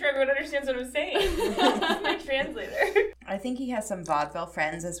to make sure everyone understands what I'm saying. This is my translator. I think he has some vaudeville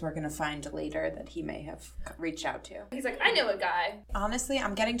friends, as we're going to find later, that he may have reached out to. He's like, I know a guy. Honestly,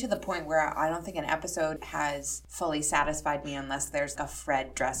 I'm getting to the point where I don't think an episode has fully satisfied me unless there's a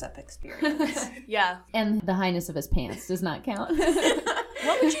Fred dress-up experience. Yeah. And the highness of his pants does not count.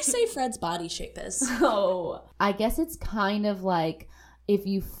 What would you say Fred's body shape is? Oh, I guess it's kind of like if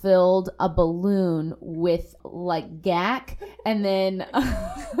you filled a balloon with like gack and then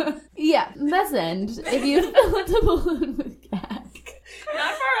yeah, that's the end. If you filled a balloon with gack.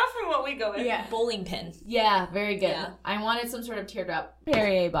 Not far off from what we go with. Yeah. Bowling pin. Yeah, very good. Yeah. I wanted some sort of teardrop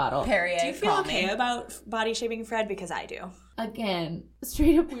Perrier bottle. Perrier, Do you feel call okay me. about body shaping Fred? Because I do. Again,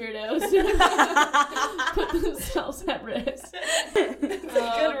 straight up weirdos put themselves at risk. It's a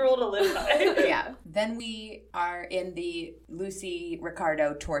good rule to live by. Yeah. Then we are in the Lucy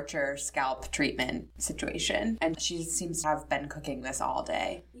Ricardo torture scalp treatment situation. And she seems to have been cooking this all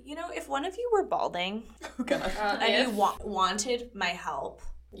day. You know, if one of you were balding Oh, God. and you wanted my help,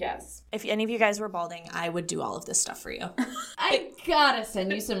 Yes. if any of you guys were balding, I would do all of this stuff for you. I gotta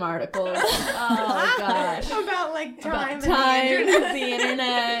send you some articles. Oh gosh. About like time, About time, the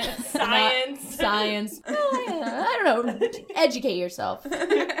internet, Science. science. Oh, yeah. I don't know. Educate yourself.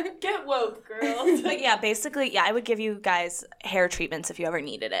 Get woke, girl. But yeah, basically, yeah, I would give you guys hair treatments if you ever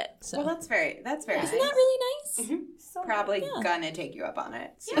needed it. So Well, that's very nice. isn't that really nice? So Probably gonna take you up on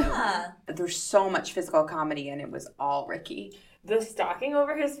it. So. Yeah. There's so much physical comedy, and it was all Ricky. the stocking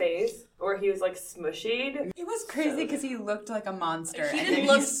over his face, or he was like smushied. It was crazy because he looked like a monster, and didn't then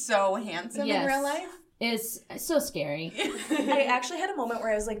look- he's so handsome in real life. It's so scary. I actually had a moment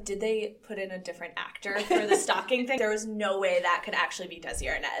where I was like, did they put in a different actor for the stocking thing? There was no way that could actually be Desi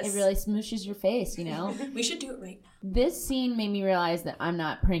Arnaz. It really smooshes your face, you know? We should do it right now. This scene made me realize that I'm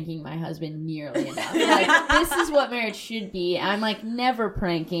not pranking my husband nearly enough. Like, this is what marriage should be. I'm like never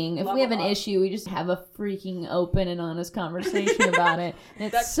pranking. If we have an issue, we just have a freaking open and honest conversation about it.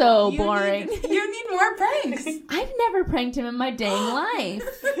 And it's so boring. You need more pranks. I've never pranked him in my dang life.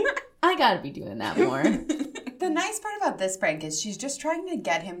 I gotta be doing that more. The nice part about this prank is she's just trying to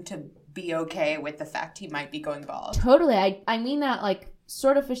get him to be okay with the fact he might be going bald. Totally. I mean that like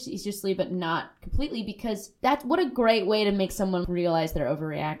sort of facetiously, but not completely, because that's what a great way to make someone realize they're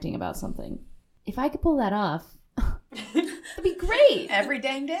overreacting about something. If I could pull that off, that'd be great. Every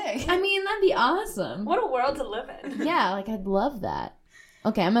dang day. I mean, that'd be awesome. What a world to live in. Yeah, like I'd love that.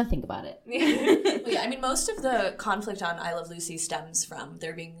 Okay, I'm gonna think about it. Yeah, I mean, most of the conflict on I Love Lucy stems from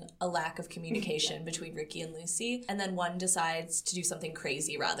there being a lack of communication between Ricky and Lucy, and then one decides to do something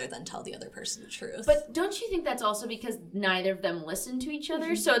crazy rather than tell the other person the truth. But don't you think that's also because neither of them listen to each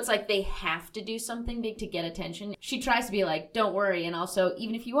other? So it's like they have to do something big to get attention. She tries to be like, don't worry. And also,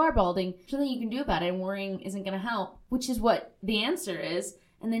 even if you are balding, there's nothing you can do about it, and worrying isn't going to help, which is what the answer is.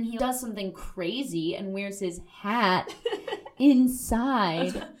 And then he does something crazy and wears his hat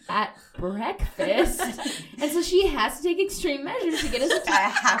inside at breakfast. And so she has to take extreme measures to get his attention. I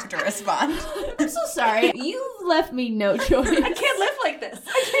have to respond. I'm so sorry. You've left me no choice. I can't live like this.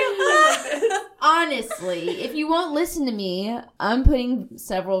 I can't live like this. Honestly, if you won't listen to me, I'm putting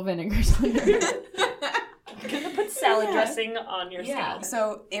several vinegars on your head. I'm gonna put salad dressing on your Yeah. scalp.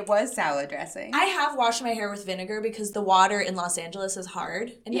 So it was salad dressing. I have washed my hair with vinegar because the water in Los Angeles is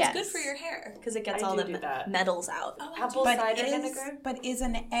hard, and Yes. it's good for your hair because it gets I all do the do that. metals out. Apple cider vinegar. But is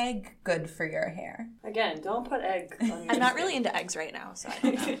an egg good for your hair? Again, don't put egg on your I'm not really into eggs right now, so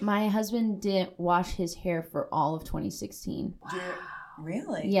I don't know. My husband didn't wash his hair for all of 2016.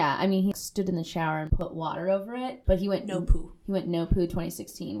 Really? Yeah, I mean, he stood in the shower and put water over it, but he went No poo. He went no poo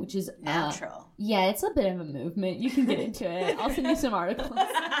 2016, which is Natural. Yeah, it's a bit of a movement. You can get into it. I'll send you some articles.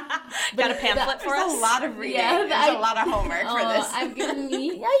 Got a pamphlet for There's us? a lot of reading. Yeah, There's a lot of homework for this. I've given you,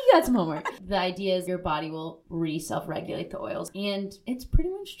 yeah, you got some homework. The idea is your body will self-regulate the oils, and it's pretty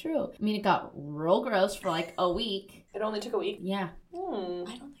much true. I mean, it got real gross for like a week. It only took a week. Yeah. I don't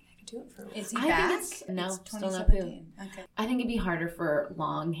think I could do it for a week. Is he I back? think it's no, It's still no poo. 2017. Okay. I think it'd be harder for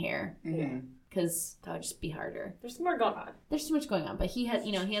long hair Mhm. because that would just be harder. There's more going on. There's too much going on, but he has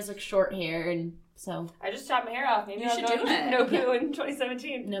like short hair, and so I just chopped my hair off. Maybe You I'll should go do it. no poo in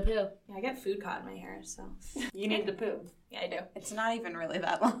 2017. no poo. Yeah, I get food caught in my hair, so. You need the poo. Yeah, I do. It's not even really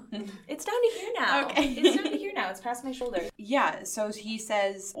that long. It's down to here now. Okay. It's down to here now. It's past my shoulder. Yeah, so he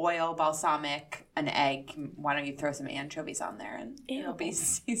says oil, balsamic, an egg. Why don't you throw some anchovies on there and it'll be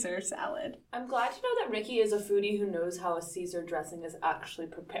Caesar salad. I'm glad to know that Ricky is a foodie who knows how a Caesar dressing is actually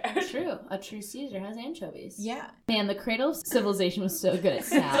prepared. True, a true Caesar has anchovies. Yeah. Man, the cradle of civilization was so good at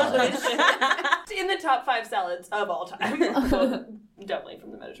salad. In the top 5 salads of all time. Well, definitely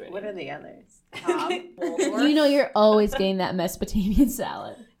from the Mediterranean. What are the others? You know, you're always getting that Mesopotamian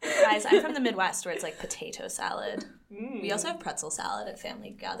salad. Guys, I'm from the Midwest where it's like potato salad. We also have pretzel salad at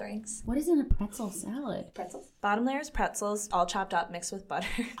family gatherings. What is in a pretzel salad? Pretzels. Bottom layer is pretzels, all chopped up, mixed with butter.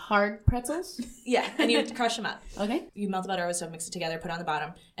 Hard pretzels? Yeah, and you crush them up. Okay. You melt the butter over, so mix it together, put it on the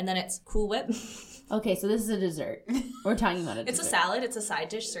bottom, and then it's Cool Whip. Okay, so this is a dessert. We're talking about a It's dessert. a salad. It's a side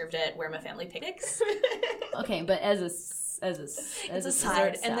dish served at where my family picnics. Okay, but as a It's a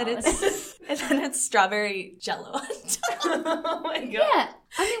side, and then salad. it's strawberry Jello on top. Oh my god. Yeah,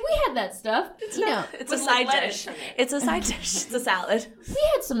 I mean, we had that stuff. It's a With, side like, dish. lettuce in it. It's a side dish. It's a salad. We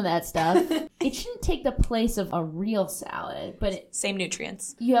had some of that stuff. It shouldn't take the place of a real salad, but Same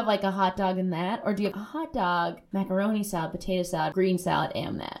nutrients. you have like a hot dog in that, or do you have a hot dog, macaroni salad, potato salad, green salad,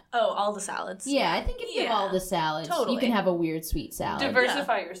 and that? Oh, all the salads. Yeah, I think if you have all the salads, totally. you can have a weird sweet salad.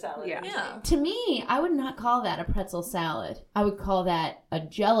 Diversify your salad. Yeah. Yeah. To me, I would not call that a pretzel salad. I would call that a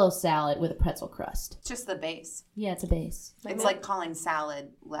Jello salad with a pretzel crust. It's just the base. Yeah, it's a base. It's like calling salad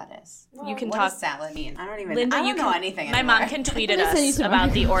lettuce. You can What talk. does salad mean? I don't even Linda, I don't you know can, anything My anymore. mom can tweet at Listen, you us can-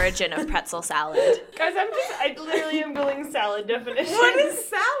 about the origin of pretzel salad. Guys, I literally am Googling salad definition.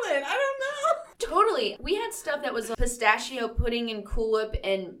 salad? I don't know. Totally. We had stuff that was pistachio pudding and Cool Whip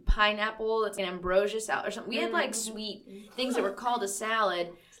and pineapple. It's an ambrosia salad or something. We had like sweet things that were called a salad,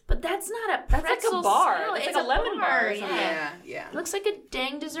 but that's not a That's like a pretzel bar. salad. It's It's like a lemon bar or something. Yeah. It looks like a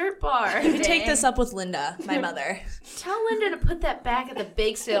dang dessert bar. You can take this up with Linda, my mother. Tell Linda to put that back at the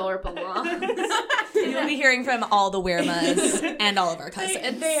bake sale where it belongs. You'll be hearing from all the Wermas and all of our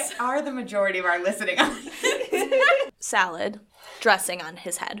cousins. They are the majority of our listening. Salad, dressing on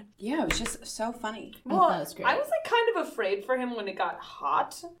his head. Yeah, it was just so funny. I thought it was great. I was like kind of afraid for him when it got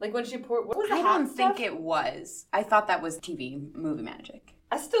hot. Like when she poured. What was the I hot don't stuff? think it was. I thought that was TV movie magic.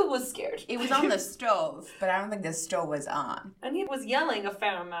 I still was scared. It was on the stove, but I don't think the stove was on. And he was yelling a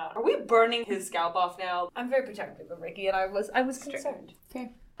fair amount. Are we burning his scalp off now? I'm very protective of Ricky, and I was concerned. Fair.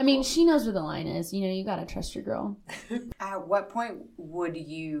 I mean, she knows where the line is. You know, you gotta trust your girl. At what point would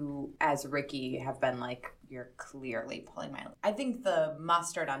you, as Ricky, have been like, you're clearly pulling my leg? I think the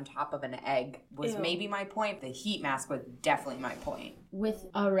mustard on top of an egg was maybe my point. The heat mask was definitely my point. With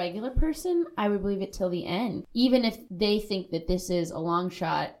a regular person, I would believe it till the end. Even if they think that this is a long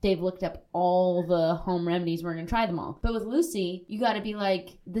shot, they've looked up all the home remedies, we're gonna try them all. But with Lucy, you gotta be like,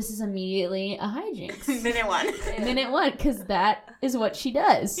 this is immediately a hijinks. Minute one. Minute one, because that is what she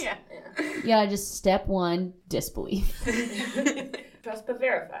does. Yeah. You gotta just step one, disbelief. Trust but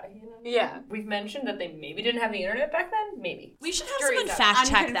verify, you know? Yeah. We've mentioned that they maybe didn't have the internet back then. Maybe. We should have Jury's someone out. fact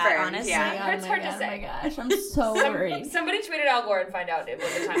check that, Unconfirmed, honestly. yeah. It's hard to Oh say. my gosh, I'm so worried. Somebody tweeted Al Gore and find out what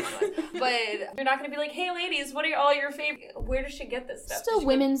the time was. But you're not going to be like, hey, ladies, what are all your favorite? Where does she get this stuff? Still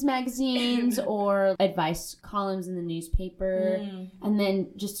women's magazines or advice columns in the newspaper, and then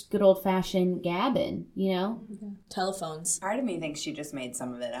just good old fashioned gabbing, you know? Telephones. Part of me thinks she just made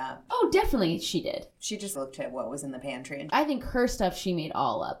some of it up. Oh, definitely she did. She just looked at what was in the pantry. I think her stuff she made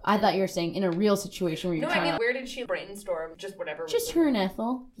all up. I thought you were saying in a real situation where you're No, I trying mean, to. where did she brainstorm just whatever? Just her and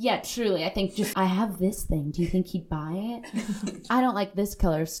Ethel. Yeah, truly. I think just, I have this thing. Do you think he'd buy it? I don't like this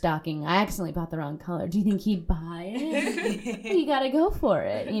color stocking. I accidentally bought the wrong color. Do you think he'd buy it? You gotta go for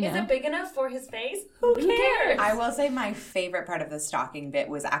it, you Is know? it big enough for his face? Who cares? I will say my favorite part of the stocking bit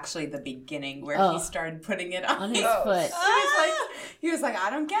was actually the beginning where Oh. he started putting it on his toes. foot. He was like, I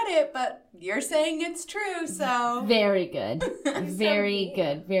don't get it, but you're saying it's true, so. Very good. Very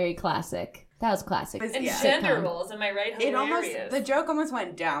good. Very classic. That was classic. And Yeah. gender Sitcom. roles, am I right? It almost, Hilarious. the joke almost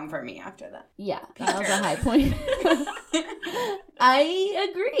went down for me after that. Yeah, that was a high point. I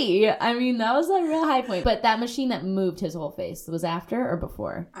agree. I mean, that was a real high point. But that machine that moved his whole face was after or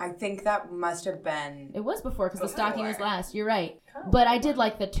before? I think that must have been. It was before because the stocking was Before. last. You're right. But I did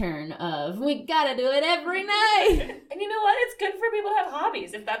like the turn of, we gotta do it every night. And you know what? It's good for people to have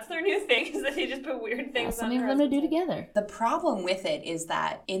hobbies. If that's their new thing, is that they just put weird things on Something for their them to do husband's together. The problem with it is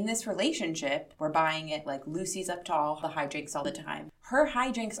that in this relationship, we're buying it like Lucy's up to all the hijinks all the time. Her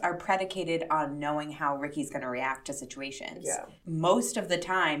hijinks are predicated on knowing how Ricky's going to react to situations. Yeah. Most of the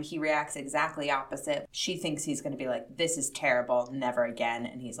time, he reacts exactly opposite. She thinks he's going to be like, this is terrible, never again.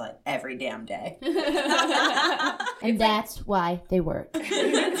 And he's like, every damn day. And that's why they work.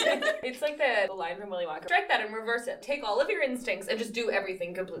 It's like the line from Willy Wonka. Strike that and reverse it. Take all of your instincts and just do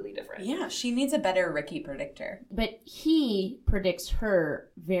everything completely different. Yeah, she needs a better Ricky predictor. But he predicts her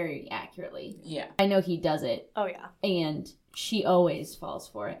very accurately. Yeah. I know he does it. Oh, yeah. And she always falls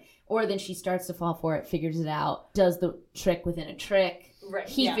for it. Or then she starts to fall for it, figures it out, does the trick within a trick. Right.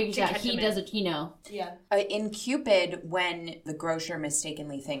 He yeah, figures to out, catch he him does in. it, you know. Yeah. In Cupid, when the grocer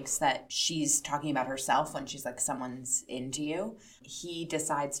mistakenly thinks that she's talking about herself when she's like, someone's into you, he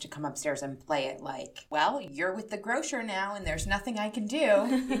decides to come upstairs and play it like, well, you're with the grocer now and there's nothing I can do.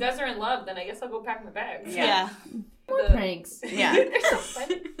 If you guys are in love, then I guess I'll go pack my bags. Yeah. More pranks. Yeah. They're so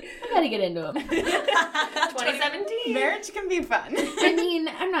funny. I gotta get into them. 2017. Marriage can be fun. I mean,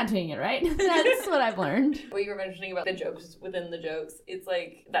 I'm not doing it right. That's what I've learned. What you were mentioning about the jokes within the jokes, it's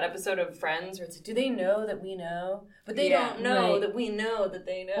like that episode of Friends where it's like, do they know that we know? But they Yeah. don't know Right. that we know that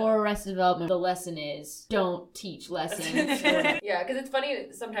they know. Or Arrested Development, the lesson is don't teach lessons. Yeah, because it's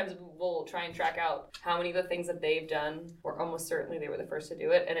funny, sometimes we'll try and track out how many of the things that they've done, or almost certainly they were the first to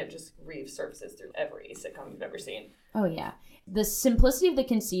do it, and it just resurfaces through every sitcom you've ever seen. Oh, yeah. The simplicity of the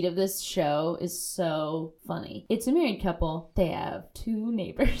conceit of this show is so funny. It's a married couple. They have 2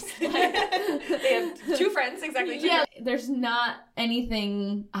 neighbors. They have 2 friends, exactly 2 Yeah, there's not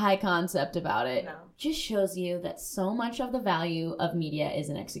anything high concept about it. No. Just shows you that so much of the value of media is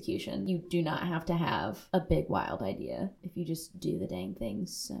in execution. You do not have to have a big wild idea if you just do the dang thing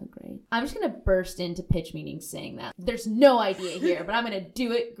so great. I'm just gonna burst into pitch meetings saying that. There's no idea here, but I'm gonna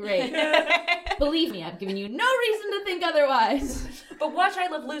do it great. Believe me, I've given you no reason to think otherwise. But watch I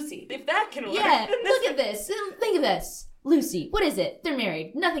Love Lucy. If that can work. Yeah, look at this. Think of this. Lucy, what is it? They're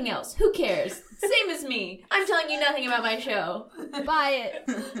married. Nothing else. Who cares? Same as me. I'm telling you nothing about my show. Buy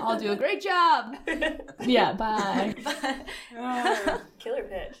it. I'll do a great job. Yeah, bye. Killer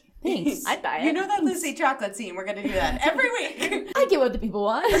pitch. Thanks. I'd buy it. You know that Lucy chocolate scene? We're gonna do that every week. I get what the people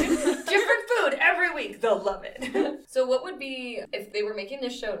want. Different food every week. They'll love it. So what would be, if they were making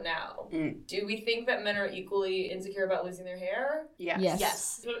this show now, do we think that men are equally insecure about losing their hair? Yes. Yes.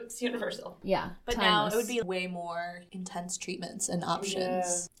 Yes. It's universal. Yeah. But now it timeless. would be way more intense treatments and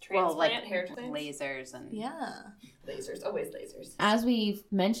options. Transplant, Well, like hair transplant. lasers and Yeah. Lasers. Always lasers. As we've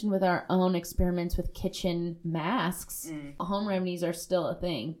mentioned with our own experiments with kitchen masks, home remedies are still a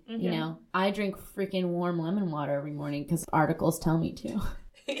thing. You know, I drink freaking warm lemon water every morning because articles tell me to.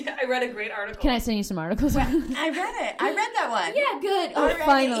 I read a great article. Can I send you some articles? I read it. I read that one. Yeah, good. Oh, Already.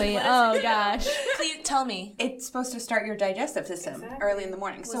 finally. Oh, gosh. Please tell me. It's supposed to start your digestive system early in the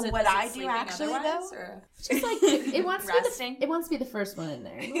morning. So Was it- what was it I do sleeping actually though, otherwise, or- Just like, it wants to be Resting. it wants to be the first one in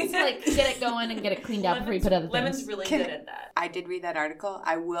there. It wants to like get it going and get it cleaned out before you put other Lemon's things. really good at that. I did read that article.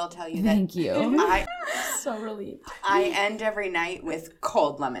 I will tell you that Thank you. I So relieved. I end every night with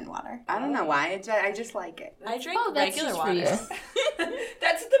cold lemon water. I don't know why. I just like it. I drink Oh, that's regular just water. for you.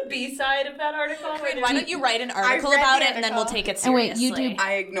 That's the B-side of that article. Why don't you write an article read about the it and then we'll article. take it And wait, seriously? you do-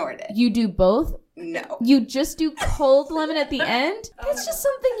 I ignored it. You do both? No. You just do cold lemon at the end? That's just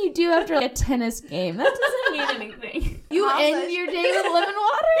something you do after like a tennis game. That doesn't mean anything. You Accomplish. end your day with lemon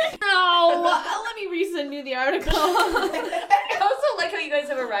water? No. Let me resend you the article. I also like how you guys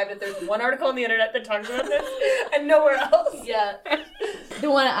have arrived at there's one article on the internet that talks about this and nowhere else. Yeah.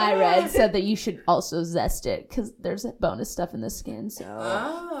 The one I read said that you should also zest it because there's bonus stuff in the skin. So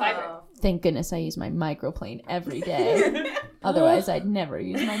Fiber. thank goodness I use my microplane every day. Otherwise, I'd never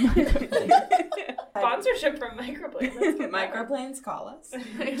use my microplane. Sponsorship from Microplane. Let's get that. Microplanes call us.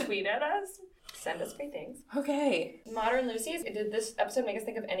 Tweet at us. Send us free things. Okay. Modern Lucy's. Did this episode make us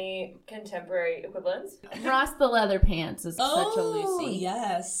think of any contemporary equivalents? Ross the Leather Pants is such a Oh, Lucy.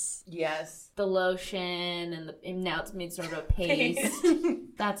 yes. Yes. The lotion and now it's made sort of a paste.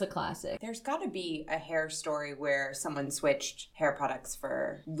 That's a classic. There's got to be a hair story where someone switched hair products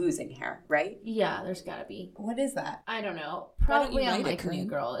for losing hair, right? Yeah, there's gotta be. What is that? I don't know. Why don't you Probably on write it, like New Corinne?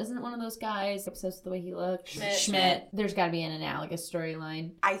 Girl. Isn't it one of those guys obsessed with the way he looks? Schmidt. There's gotta be an analogous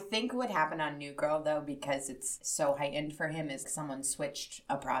storyline. I think what happened on New Girl, though, because it's so heightened for him, is someone switched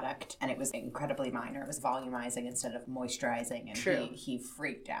a product and it was incredibly minor. It was volumizing instead of moisturizing, and True. he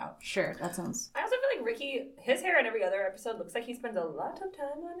freaked out. Sure, that sounds. I also feel like Ricky, his hair in every other episode looks like he spends a lot of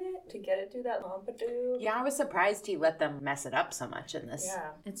time on it to get it through that pompadour. Yeah, I was surprised he let them mess it up so much in this. Yeah.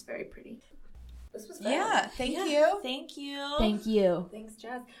 It's very pretty. This was fun. Yeah, thank you. Thank you. Thank you. Thanks,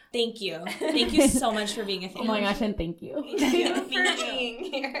 Jazz. Thank you. Thank you so much for being a fan. Oh my gosh, and thank you. Thank you for being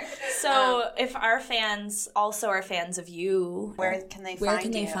here. So, if our fans also are fans of you, Where can they where find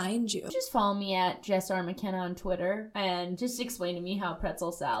can they you? find you? Just follow me at Jess R. McKenna on Twitter and just explain to me how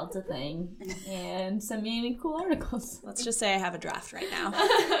pretzel salad's a thing and send me any cool articles. Let's just say I have a draft right now.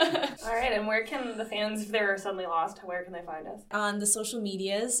 All right, and where can the fans, if they're suddenly lost, where can they find us? On the social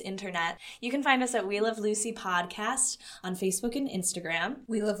medias, internet, you can find us at We Love Lucy Podcast on Facebook and Instagram.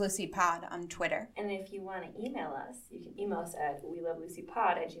 We Love Lucy Pod on Twitter. And if you want to email us, you can email us at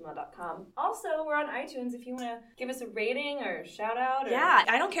welovelucypod@gmail.com. Also, we're on iTunes if you want to give us a rating or a shout out. Or... Yeah,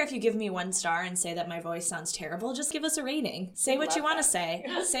 I don't care if you give me 1 star and say that my voice sounds terrible. Just give us a rating. Say what you want to say.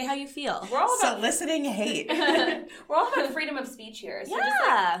 Say how you feel. We're all about Soliciting hate. we're all about freedom of speech here. So just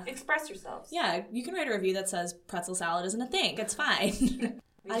Yeah. like, express yourselves. Yeah, you can write a review that says pretzel salad isn't a thing. It's fine.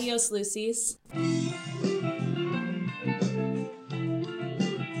 Adios, Lucy's.